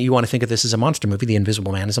him. I mean, you want to think of this as a monster movie. The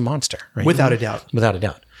Invisible Man is a monster, right? Without a doubt. Without a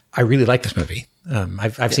doubt. I really like this movie.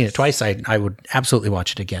 I've seen it twice. I would absolutely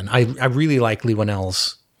watch it again. I really like Lee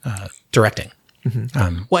Whannell's directing.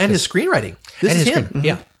 Well, and his screenwriting. This And is his him. screen-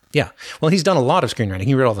 Yeah. Yeah. Well, he's done a lot of screenwriting.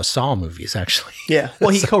 He wrote all the Saw movies, actually. Yeah. Well,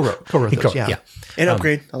 he co-wrote those. Yeah. Yeah. And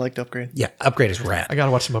Upgrade. I liked Upgrade. Yeah. Upgrade is rad. I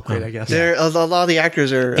gotta watch some Upgrade, I guess. There, a lot of the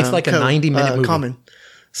actors are. It's like a 90-minute movie. Common.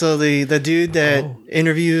 So the dude that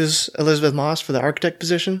interviews Elizabeth Moss for the architect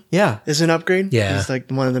position Yeah. is an Upgrade. Yeah. He's like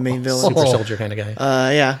one of the main villains. Super soldier kind of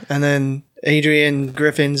guy. Yeah. And then Adrian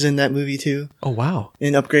Griffin's in that movie too. Oh wow.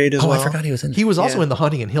 In Upgrade as oh, well. I forgot he was in He was also Yeah. in The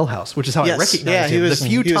Haunting in Hill House, which is how I recognized he him. was The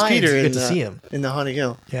few he was times Peter you in get to see him. in the Haunting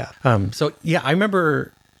Hill. Yeah. So yeah, I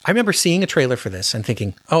remember seeing a trailer for this and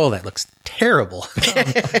thinking, "Oh, that looks terrible,"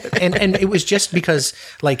 and it was just because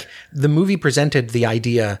like the movie presented the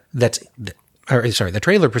idea the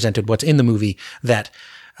trailer presented what's in the movie that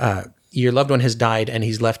your loved one has died and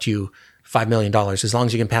he's left you $5 million as long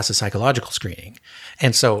as you can pass a psychological screening.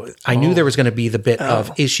 And so I knew there was going to be the bit of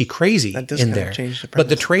is she crazy That does in kind of there, change the but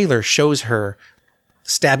the premise. trailer shows her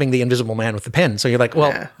stabbing the Invisible Man with the pen. So you're like, well,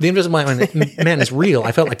 Yeah. the Invisible Man is real.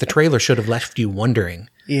 I felt like the trailer should have left you wondering,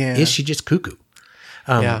 Yeah. is she just cuckoo?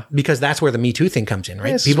 Yeah. Because that's where the Me Too thing comes in,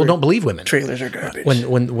 right? Yes, People where don't believe women. Trailers are garbage.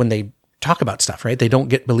 When they talk about stuff, right? They don't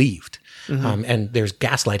get believed. Mm-hmm. And there's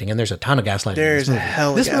gaslighting, and there's a ton of gaslighting. There's in a this movie. hell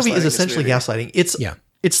of This movie gaslighting is in essentially movie. gaslighting. It's Yeah.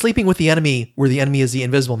 it's sleeping with the enemy where the enemy is the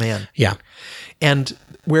Invisible Man. Yeah. And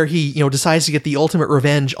where he, decides to get the ultimate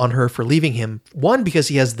revenge on her for leaving him. One, because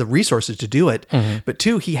he has the resources to do it, but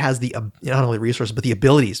two, he has the not only resources but the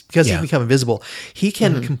abilities because Yeah. he become invisible. He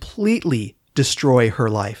can completely destroy her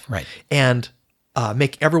life, Right. And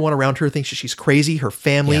make everyone around her think she's crazy. Her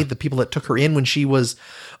family, Yeah. the people that took her in when she was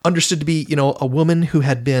understood to be, a woman who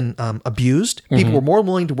had been abused. People were more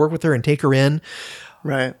willing to work with her and take her in.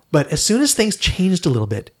 Right. But as soon as things changed a little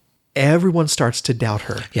bit, everyone starts to doubt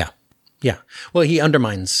her. Yeah. Yeah. Well, he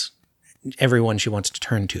undermines everyone she wants to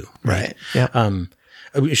turn to. Right. Yeah.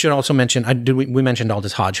 We should also mention, we mentioned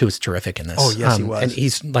Aldous Hodge, who was terrific in this. Oh, yes, he was. And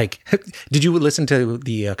he's like, did you listen to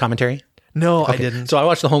the commentary? No, I didn't. So I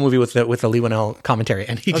watched the whole movie with the Lee Winnell commentary,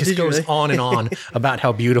 and he just did you goes really? on and on about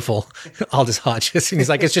how beautiful Aldous Hodge is. And he's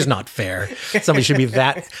like, it's just not fair. Somebody should be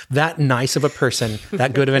that nice of a person,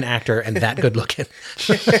 that good of an actor, and that good looking.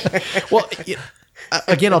 Well,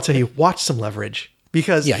 again, I'll tell you, watch some Leverage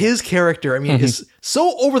because Yeah. his character, is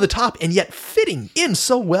so over the top and yet fitting in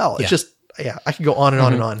so well. It's Yeah. just, I could go on and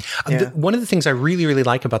on and on. One of the things I really, really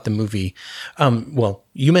like about the movie, well,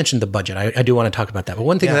 you mentioned the budget. I do want to talk about that. But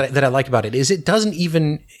one thing Yeah. that I like about it is it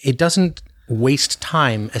doesn't waste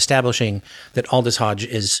time establishing that Aldous Hodge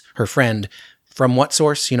is her friend. From what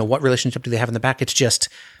source? What relationship do they have in the back? It's just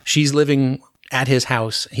she's living at his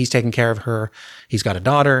house. He's taking care of her. He's got a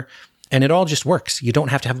daughter. And it all just works. You don't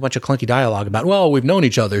have to have a bunch of clunky dialogue about, well, we've known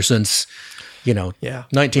each other since,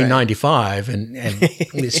 1995. And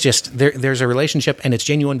it's just, there's a relationship and it's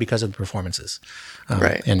genuine because of the performances.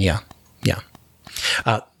 Right. And yeah.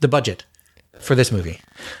 The budget for this movie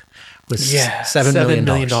was $7 million.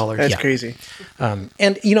 $7 million. That's Yeah. crazy. And,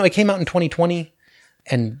 it came out in 2020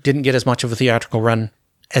 and didn't get as much of a theatrical run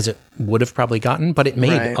as it would have probably gotten, but it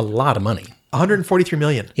made Right. a lot of money. 143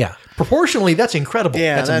 million. Yeah. Proportionally, that's incredible.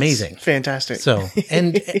 Yeah, That's amazing. Fantastic. So,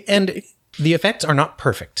 and the effects are not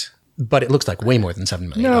perfect, but it looks like way more than $7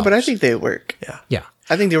 million. no, but I think they work. yeah.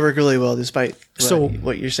 I think they work really well, despite So,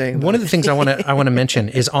 what you're saying. One of the things I want to mention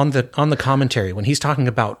is on the commentary when he's talking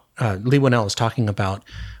about Lee Winnell is talking about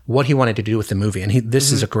what he wanted to do with the movie, and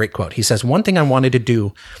this is a great quote. He says, "One thing I wanted to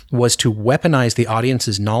do was to weaponize the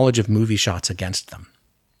audience's knowledge of movie shots against them."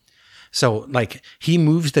 So, like, he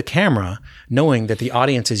moves the camera knowing that the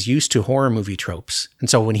audience is used to horror movie tropes. And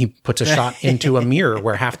so when he puts a shot into a mirror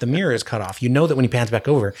where half the mirror is cut off, you know that when he pans back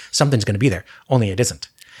over, something's going to be there, only it isn't.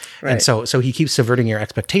 And Right. so he keeps subverting your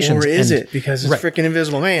expectations. or is and- it because it's Right. freaking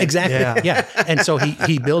Invisible Man? Exactly. Yeah. Yeah. And so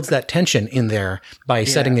he builds that tension in there by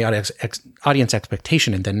setting the audience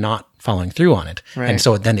expectation and then not following through on it. Right. And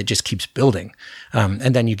so then it just keeps building.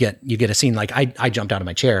 And then you get a scene like I jumped out of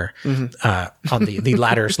my chair on the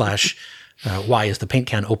ladder / why is the paint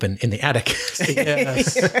can open in the attic?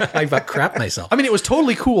 I about crapped myself. I mean, it was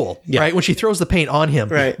totally cool, right? When she throws the paint on him.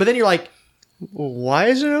 Right. But then you're like, Why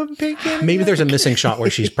is it open paint can? Maybe there's a missing shot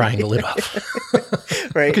where she's prying the lid off.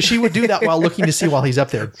 Right. because she would do that while looking to see while he's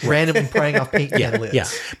up there, randomly prying off paint can lids. Yeah.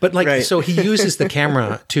 But Right. so he uses the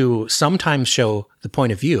camera to sometimes show the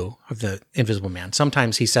point of view of the Invisible Man.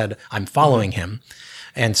 Sometimes he said, I'm following him.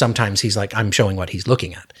 And sometimes he's like, I'm showing what he's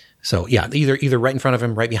looking at. So yeah, either right in front of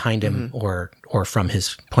him, right behind him, or from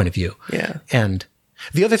his point of view. Yeah. And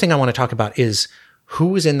the other thing I want to talk about is who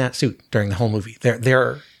was in that suit during the whole movie.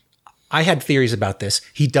 I had theories about this.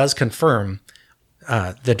 He does confirm,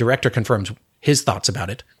 the director confirms his thoughts about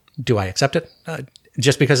it. Do I accept it?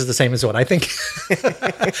 just because it's the same as what I think.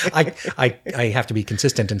 I have to be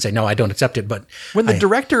consistent and say, no, I don't accept it. But when the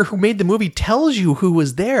director who made the movie tells you who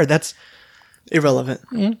was there, that's irrelevant.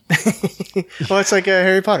 Well, it's like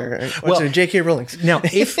Harry Potter. Right? Well, J.K. Rowling. Now,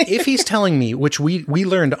 if he's telling me, which we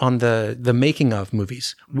learned on the making of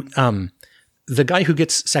movies, the guy who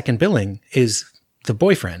gets second billing is the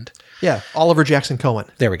boyfriend. Yeah, Oliver Jackson Cohen.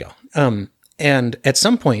 There we go. And at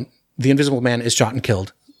some point, the Invisible Man is shot and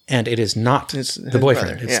killed, and it is not the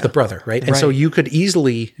boyfriend. Brother, it's the brother, right? And so you could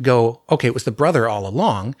easily go, okay, it was the brother all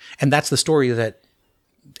along, and that's the story that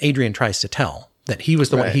Adrian tries to tell, that he was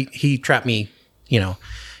the one, he trapped me,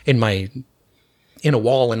 in a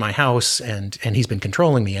wall in my house, and he's been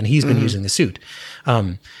controlling me, and he's been using the suit.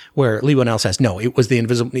 Where Leigh Whannell says, no, it was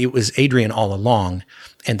Adrian all along,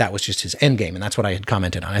 and that was just his end game, and that's what I had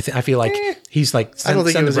commented on. I feel like he's like, I don't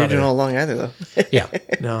think it was Adrian all along either, though. Yeah.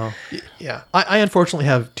 No. Yeah. I unfortunately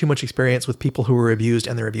have too much experience with people who were abused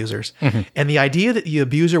and their abusers. And the idea that the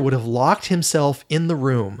abuser would have locked himself in the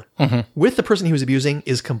room with the person he was abusing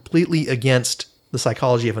is completely against the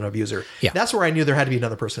psychology of an abuser. Yeah. That's where I knew there had to be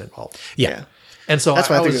another person involved. Yeah. And so that's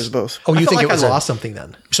why I think it was both. Oh, you I felt think like it was I lost something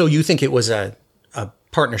then? So you think it was a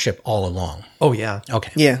partnership all along? Oh yeah.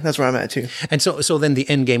 Okay. Yeah, that's where I'm at too. And so then the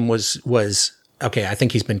end game was okay, I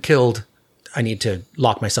think he's been killed. I need to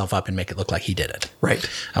lock myself up and make it look like he did it. Right.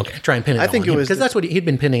 Okay. Try and pin it I think on it him, was because that's what he'd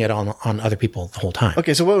been pinning it on other people the whole time.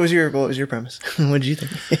 Okay, so what was your premise? What did you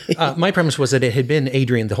think? My premise was that it had been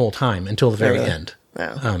Adrian the whole time until the very end.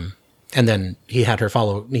 Wow. And then he had her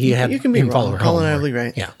follow. He had You can be him wrong. follow her Colin home. Isley,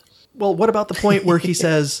 right? Yeah. Well, what about the point where he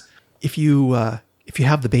says, if you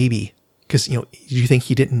have the baby, because you think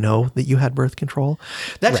he didn't know that you had birth control?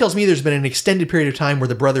 That tells me there's been an extended period of time where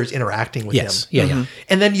the brother's interacting with him. Yeah.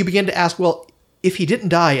 And then you begin to ask, well, if he didn't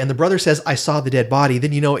die and the brother says, I saw the dead body,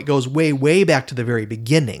 then it goes way, way back to the very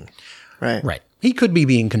beginning. Right. Right. He could be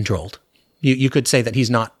being controlled. You could say that he's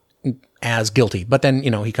not as guilty, but then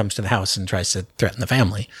he comes to the house and tries to threaten the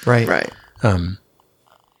family. Right. Right.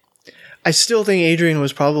 I still think Adrian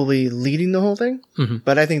was probably leading the whole thing,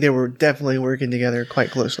 but I think they were definitely working together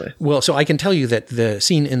quite closely. Well, so I can tell you that the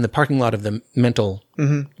scene in the parking lot of the mental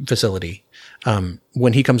facility,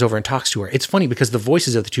 when he comes over and talks to her, it's funny because the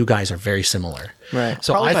voices of the two guys are very similar. Right.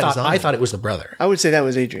 So Probably by design. I thought it was the brother. I would say that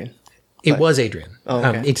was Adrian. It was Adrian. Oh,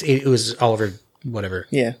 okay. It was Oliver, whatever.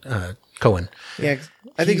 Yeah. Cohen. Yeah.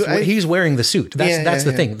 I think he's wearing the suit. That's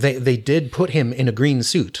the yeah. thing. They did put him in a green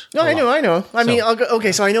suit. No, I know. I mean,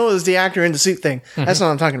 okay, so I know it was the actor in the suit thing. That's not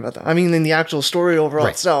what I'm talking about, though. I mean, in the actual story overall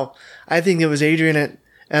itself, I think it was Adrian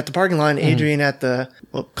at the parking lot and Adrian at the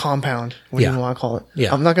compound. What do you want to call it?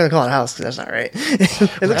 Yeah. I'm not going to call it a house because that's not right.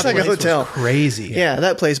 It looks like a hotel. Crazy. Yeah,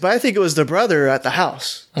 that place. But I think it was the brother at the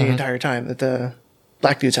house the entire time, at the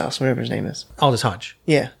black dude's house, whatever his name is. Aldous Hodge.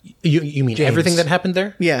 Yeah. You mean everything that happened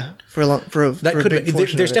there? Yeah. For a That big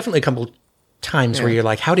portion there's of it. definitely a couple times where you're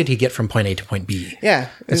like, how did he get from point A to point B? Yeah.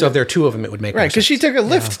 And so if there are two of them, it would make Right, more because she sense. took a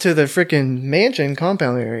lift to the freaking mansion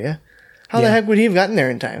compound area. How the heck would he have gotten there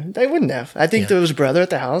in time? They wouldn't have. I think there was a brother at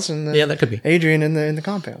the house and that could be Adrian in the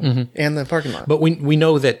compound and the parking lot. But we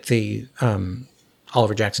know that the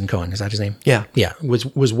Oliver Jackson Cohen, is that his name? Yeah.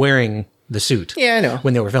 was wearing the suit. Yeah, I know.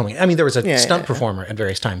 When they were filming. I mean, there was a stunt yeah. performer at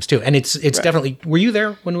various times too, and it's definitely. Were you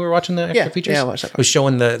there when we were watching the extra features? Yeah, I watched that part. It was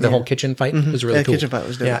showing the whole kitchen fight. It was really That cool. kitchen fight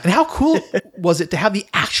was dope. Yeah. And how cool was it to have the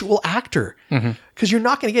actual actor? Because you're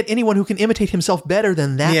not going to get anyone who can imitate himself better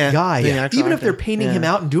than that guy, the actual even if they're actor. painting him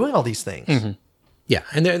out and doing all these things. Yeah,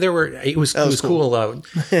 and there were. It was cool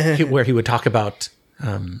where he would talk about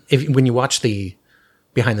when you watch the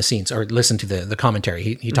behind the scenes or listen to the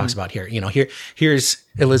commentary, he talks about here's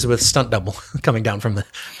Elizabeth's stunt double coming down from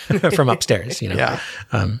upstairs. Yeah.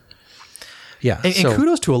 Yeah. And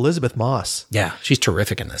kudos to Elizabeth Moss. Yeah, she's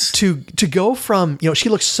terrific in this. To go from, she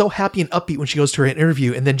looks so happy and upbeat when she goes to her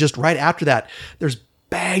interview, and then just right after that, there's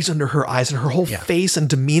bags under her eyes and her whole face and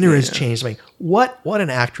demeanor has changed. I mean, what an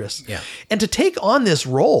actress. Yeah. And to take on this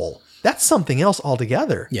role, that's something else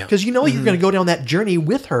altogether. Yeah. Because you're going to go down that journey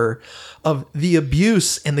with her of the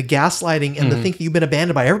abuse and the gaslighting and the think that you've been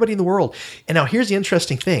abandoned by everybody in the world. And now here's the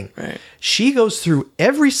interesting thing. Right. She goes through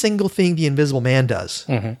every single thing the Invisible Man does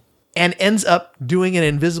and ends up doing an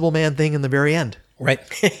Invisible Man thing in the very end. Right.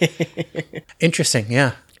 Interesting.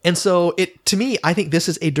 Yeah. And so to me, I think this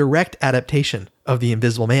is a direct adaptation of The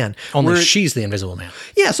Invisible Man. Only she's the Invisible Man.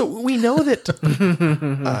 Yeah, so we know that,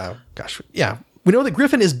 we know that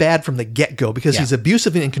Griffin is bad from the get-go because he's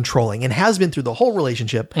abusive and controlling and has been through the whole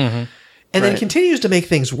relationship and then continues to make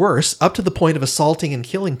things worse up to the point of assaulting and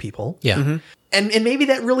killing people. Yeah. And maybe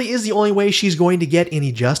that really is the only way she's going to get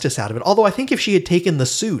any justice out of it. Although I think if she had taken the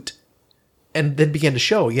suit and then began to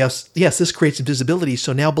show, yes, this creates invisibility.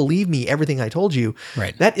 So now believe me, everything I told you.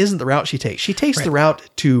 Right. That isn't the route she takes. She takes the route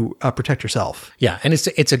to protect herself. Yeah, and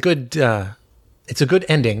it's a good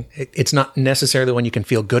ending. It's not necessarily one you can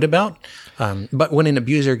feel good about, but when an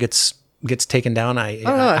abuser gets taken down, I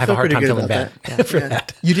have a feel hard pretty time good feeling about bad that. for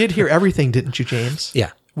that. You did hear everything, didn't you, James?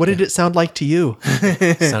 Yeah, What did it sound like to you?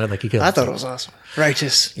 sounded like he killed. I thought it was awesome.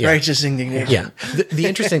 Righteous indignation. Yeah. The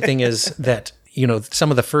interesting thing is that,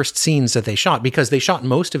 some of the first scenes that they shot, because they shot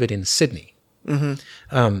most of it in Sydney,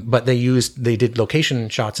 but they did location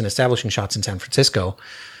shots and establishing shots in San Francisco,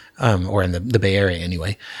 or in the Bay Area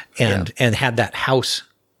anyway, and had that house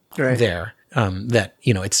Right. there, that,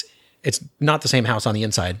 it's not the same house on the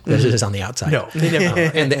inside as it is on the outside. No, they never.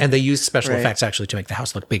 And they used special Right. effects actually to make the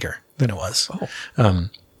house look bigger than it was.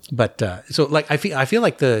 So like I feel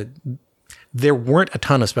like there weren't a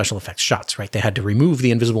ton of special effects shots, right? They had to remove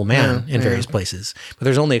the Invisible Man in various places, but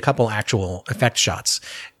there's only a couple actual effect shots.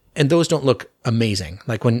 And those don't look amazing.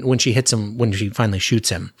 Like when she hits him, when she finally shoots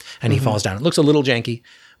him and he falls down, it looks a little janky,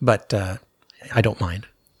 but I don't mind.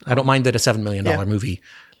 I don't mind that a $7 million movie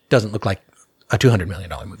doesn't look like a $200 million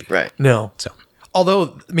movie. Right. No. So,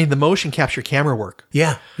 Although, I mean, the motion capture camera work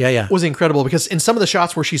yeah. was incredible because in some of the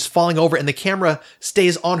shots where she's falling over and the camera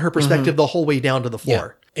stays on her perspective the whole way down to the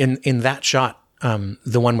floor. In that shot,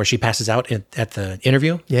 the one where she passes out at the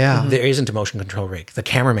interview, Yeah. there isn't a motion control rig. The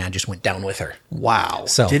cameraman just went down with her. Wow.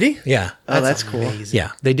 So Did he? Yeah. Oh, that's cool. amazing.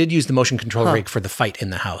 Yeah. They did use the motion control rig for the fight in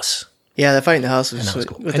the house. Yeah, the fight in the house was, that was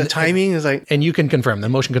cool. with And- the timing is like, And you can confirm the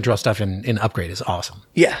motion control stuff in Upgrade is awesome.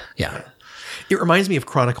 yeah. Yeah. It reminds me of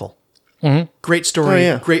Chronicle. Great story, Oh,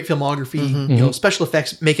 yeah. great filmography. Special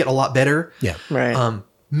effects make it a lot better. Yeah. Right.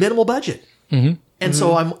 Minimal budget. And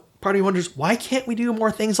so part of me wonders, why can't we do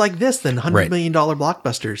more things like this than $100 million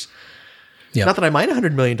blockbusters? Yeah. Not that I mind a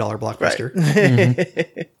 $100 million blockbuster.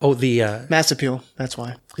 Oh, the Mass appeal. That's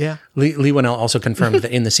why. Yeah. Lee Winnell also confirmed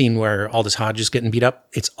that in the scene where Aldous Hodge is getting beat up,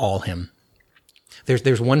 it's all him.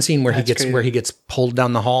 There's one scene where he gets pulled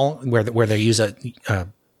down the hall where they use a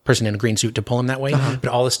person in a green suit to pull him that way, but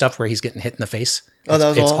all the stuff where he's getting hit in the face,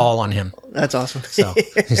 it's all on him. That's awesome. So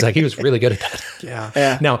he's like, he was really good at that. Yeah.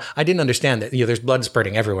 Yeah. Now, I didn't understand that, there's blood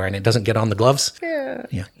spurting everywhere and it doesn't get on the gloves. Yeah.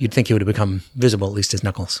 Yeah. You'd think he would have become visible, at least his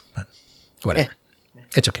knuckles, but whatever.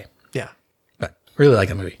 It's okay. Yeah. But really like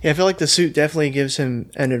the movie. Yeah, I feel like the suit definitely gives him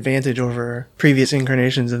an advantage over previous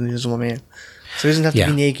incarnations of the Invisible Man. So he doesn't have to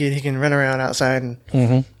be naked. He can run around outside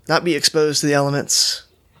and not be exposed to the elements.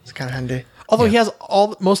 It's kind of handy. Although he has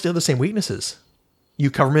most of the same weaknesses. You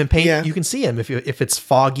cover him in paint, Yeah. you can see him if it's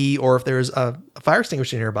foggy or if there's a fire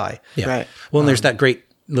extinguisher nearby. Yeah. Right. Well, and there's that great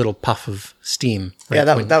little puff of steam. Right?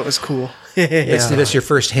 Yeah, When- that was cool. That's your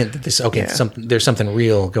first hint that Yeah. there's something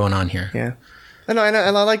real going on here. Yeah. I know, and I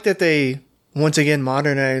like that they once again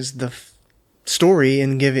modernized the story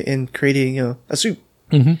and creating a suit.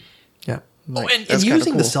 Yeah. Like, and that's kinda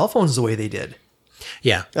using the cool. cell phones the way they did.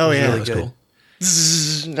 Yeah. Oh, yeah. That was Really cool.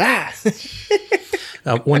 Ah.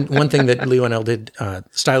 One thing that Lee Winnell did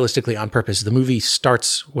stylistically on purpose, the movie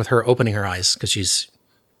starts with her opening her eyes because she's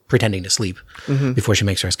pretending to sleep before she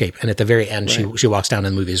makes her escape. And at the very end, she walks down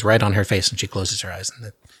and the movie is right on her face and she closes her eyes and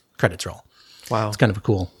the credits roll. Wow. It's kind of a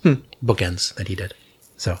cool bookends that he did.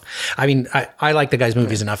 So, I mean, I like the guy's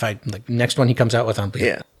movies enough. Next one he comes out with, I'll be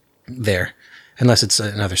Yeah. there. Unless it's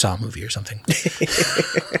another Saw movie or something.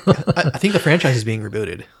 I think the franchise is being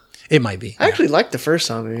rebooted. It might be. I actually liked the first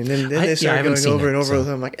Saw movie, and then they I started haven't going seen over it, and over so- with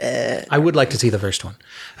them. I'm like, eh. I would like to see the first one.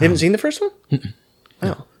 You haven't seen the first one?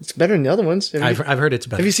 Oh, it's better than the other ones. I've heard it's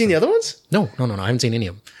better. Have you seen the other ones? No. I haven't seen any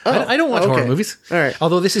of them. Oh, I don't watch okay. horror movies. All right.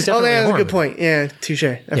 Although this is Oh, definitely yeah, a that's a horror good movie. point. Yeah, touche.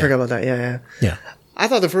 I forgot about that. Yeah. Yeah. I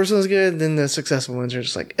thought the first one was good, then the successful ones are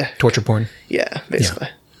just like, Torture porn. yeah, basically.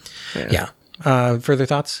 Yeah. Further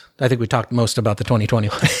thoughts? I think we talked most about the 2020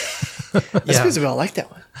 one. That's because we all liked that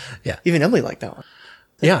one. Yeah. Even Emily liked that one.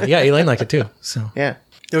 Yeah. Elaine liked it too. So Yeah.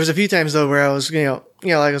 There was a few times though where I was, like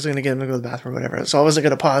I was going to get him to go to the bathroom or whatever. So I wasn't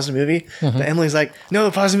going to pause the movie. Mm-hmm. But Emily's like, no,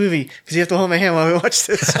 pause the movie because you have to hold my hand while we watch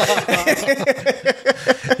this.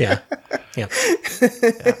 yeah.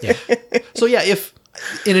 So yeah, if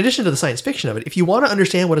in addition to the science fiction of it, if you want to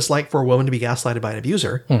understand what it's like for a woman to be gaslighted by an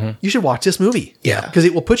abuser, you should watch this movie. Yeah. Because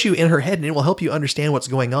it will put you in her head and it will help you understand what's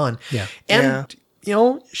going on. Yeah. And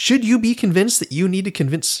should you be convinced that you need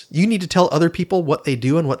to tell other people what they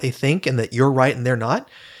do and what they think and that you're right and they're not?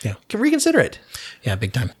 Yeah. Can reconsider it. Yeah.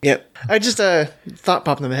 Big time. Yep. I just thought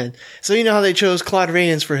popped in my head. So you know how they chose Claude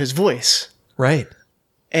Rains for his voice? Right.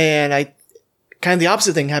 And I kind of the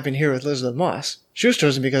opposite thing happened here with Elizabeth Moss. She was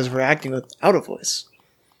chosen because of her acting without a voice.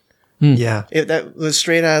 Yeah. That was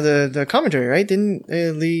straight out of the commentary, right? Didn't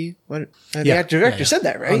Lee, the Yeah. actor director Yeah. said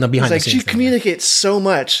that, right? On the behind It's the like scenes she thing, communicates so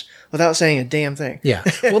much without saying a damn thing. Yeah.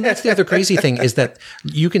 Well, that's the other crazy thing is that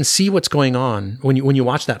you can see what's going on when you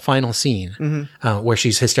watch that final scene where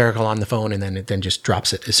she's hysterical on the phone and then just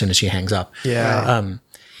drops it as soon as she hangs up. Yeah.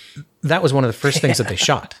 That was one of the first things that they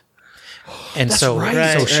shot. And so,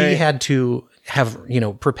 right. so she Right. had to have,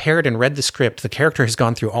 prepared and read the script. The character has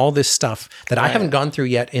gone through all this stuff that I haven't gone through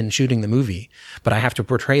yet in shooting the movie, but I have to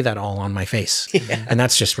portray that all on my face. And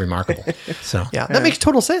that's just remarkable. So, Yeah, that makes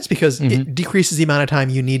total sense because it decreases the amount of time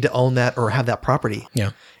you need to own that or have that property.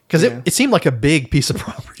 Yeah. Because it seemed like a big piece of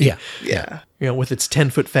property. Yeah. Yeah. With its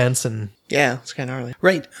 10-foot fence and Yeah. It's kind of gnarly.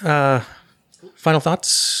 Right. Final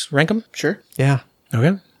thoughts? Rank them? Sure. yeah.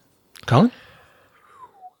 Okay. Colin?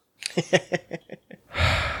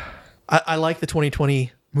 I like the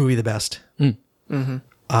 2020 movie the best. And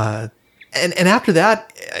after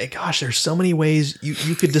that, gosh, there's so many ways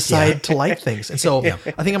you could decide to like things. And so I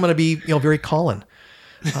think I'm going to be very Colin.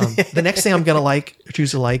 The next thing I'm going to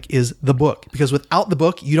choose to like is the book, because without the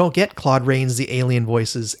book, you don't get Claude Rains, the alien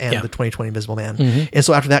voices, and the 2020 Invisible Man. And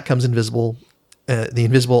so after that comes the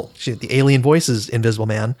alien voices Invisible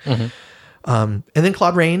Man. And then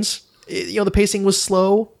Claude Rains. The pacing was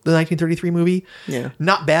slow. The 1933 movie,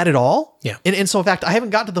 not bad at all. Yeah. And so in fact, I haven't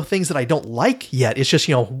gotten to the things that I don't like yet. It's just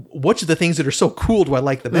which of the things that are so cool do I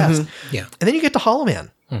like the best? Yeah. And then you get to Hollow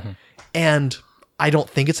Man, and I don't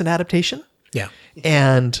think it's an adaptation. Yeah.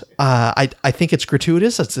 And I think it's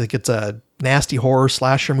gratuitous. It's a nasty horror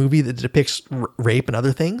slasher movie that depicts rape and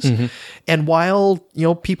other things. And while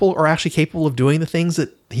people are actually capable of doing the things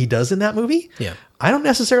that he does in that movie, I don't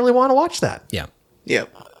necessarily want to watch that. Yeah. Yeah.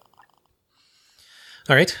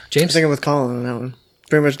 All right, I'm James. thinking with Colin on that one.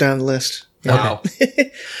 Very much down the list. Wow.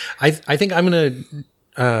 I think I'm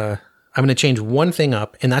gonna change one thing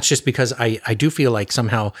up, and that's just because I do feel like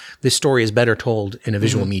somehow this story is better told in a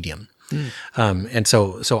visual medium. And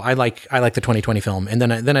so I like the 2020 film, and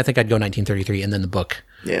then I think I'd go 1933, and then the book,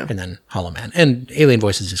 and then Hollow Man, and Alien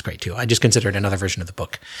Voices is great too. I just consider it another version of the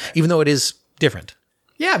book, even though it is different.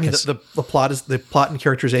 Yeah, I mean the plot is the plot and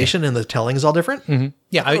characterization and the telling is all different.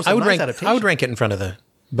 Yeah, I would rank it in front of the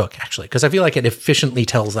book actually, because I feel like it efficiently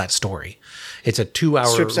tells that story. It's a 2-hour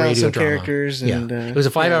Strips out radio some drama. characters and, it was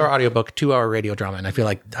a 5-hour audiobook, 2-hour radio drama, and I feel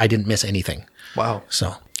like I didn't miss anything. Wow.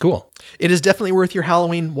 So cool. It is definitely worth your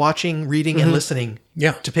Halloween watching, reading, and listening.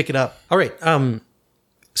 Yeah. To pick it up. All right.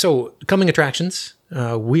 So coming attractions,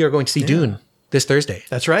 we are going to see Dune this Thursday.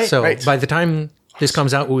 That's right. So Right. by the time this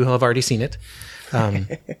comes out, we will have already seen it.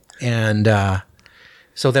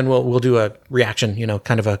 So then we'll do a reaction,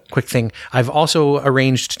 kind of a quick thing. I've also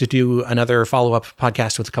arranged to do another follow-up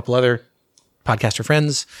podcast with a couple other podcaster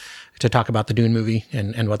friends to talk about the Dune movie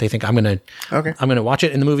and what they think. I'm gonna watch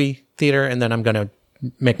it in the movie theater, and then I'm gonna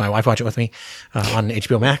make my wife watch it with me on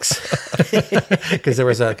HBO Max, because there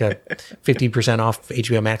was like a 50% off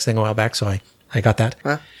HBO Max thing a while back, so I got that.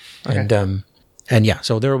 Okay. And yeah,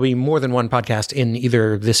 so there will be more than one podcast in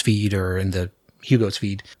either this feed or in the Hugo's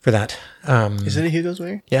feed for that. Is it a Hugo's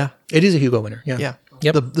winner? Yeah. It is a Hugo winner. Yeah. Yeah.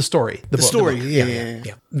 Yep. The story. The book. Story. The book.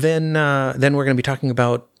 Yeah. Then we're going to be talking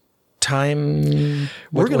about time.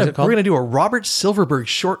 We're what was it called? gonna do a Robert Silverberg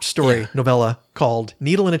short story novella called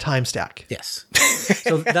Needle in a Time Stack. Yes.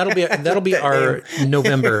 So that'll be our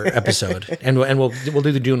November episode, and we'll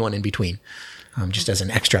do the Dune one in between, just as an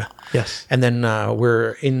extra. Yes. And then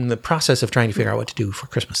we're in the process of trying to figure out what to do for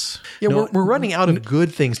Christmas. Yeah, we're running out of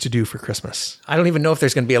good things to do for Christmas. I don't even know if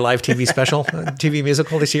there's going to be a live TV special, TV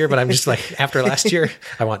musical this year, but I'm just like, after last year,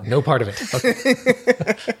 I want no part of it. Okay.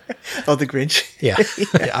 Oh, the Grinch. Yeah.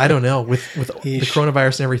 Yeah, I don't know. With the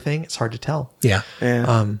coronavirus and everything, it's hard to tell. Yeah.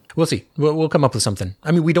 Yeah. We'll see. We'll come up with something.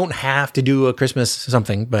 I mean, we don't have to do a Christmas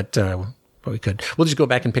something, but we could. We'll just go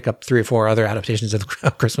back and pick up 3 or 4 other adaptations of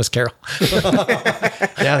Christmas Carol.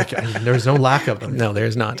 Yeah, there's no lack of them. No,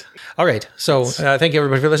 there's not. All right. So thank you,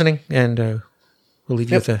 everybody, for listening, and we'll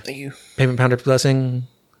leave you with a Thank you. Pavement Pounder blessing.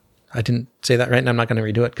 I didn't say that right, and I'm not going to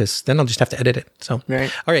redo it, because then I'll just have to edit it. So, Right.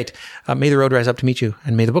 All right. May the road rise up to meet you,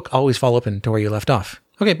 and may the book always fall open to where you left off.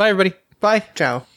 Okay, bye, everybody. Bye. Ciao.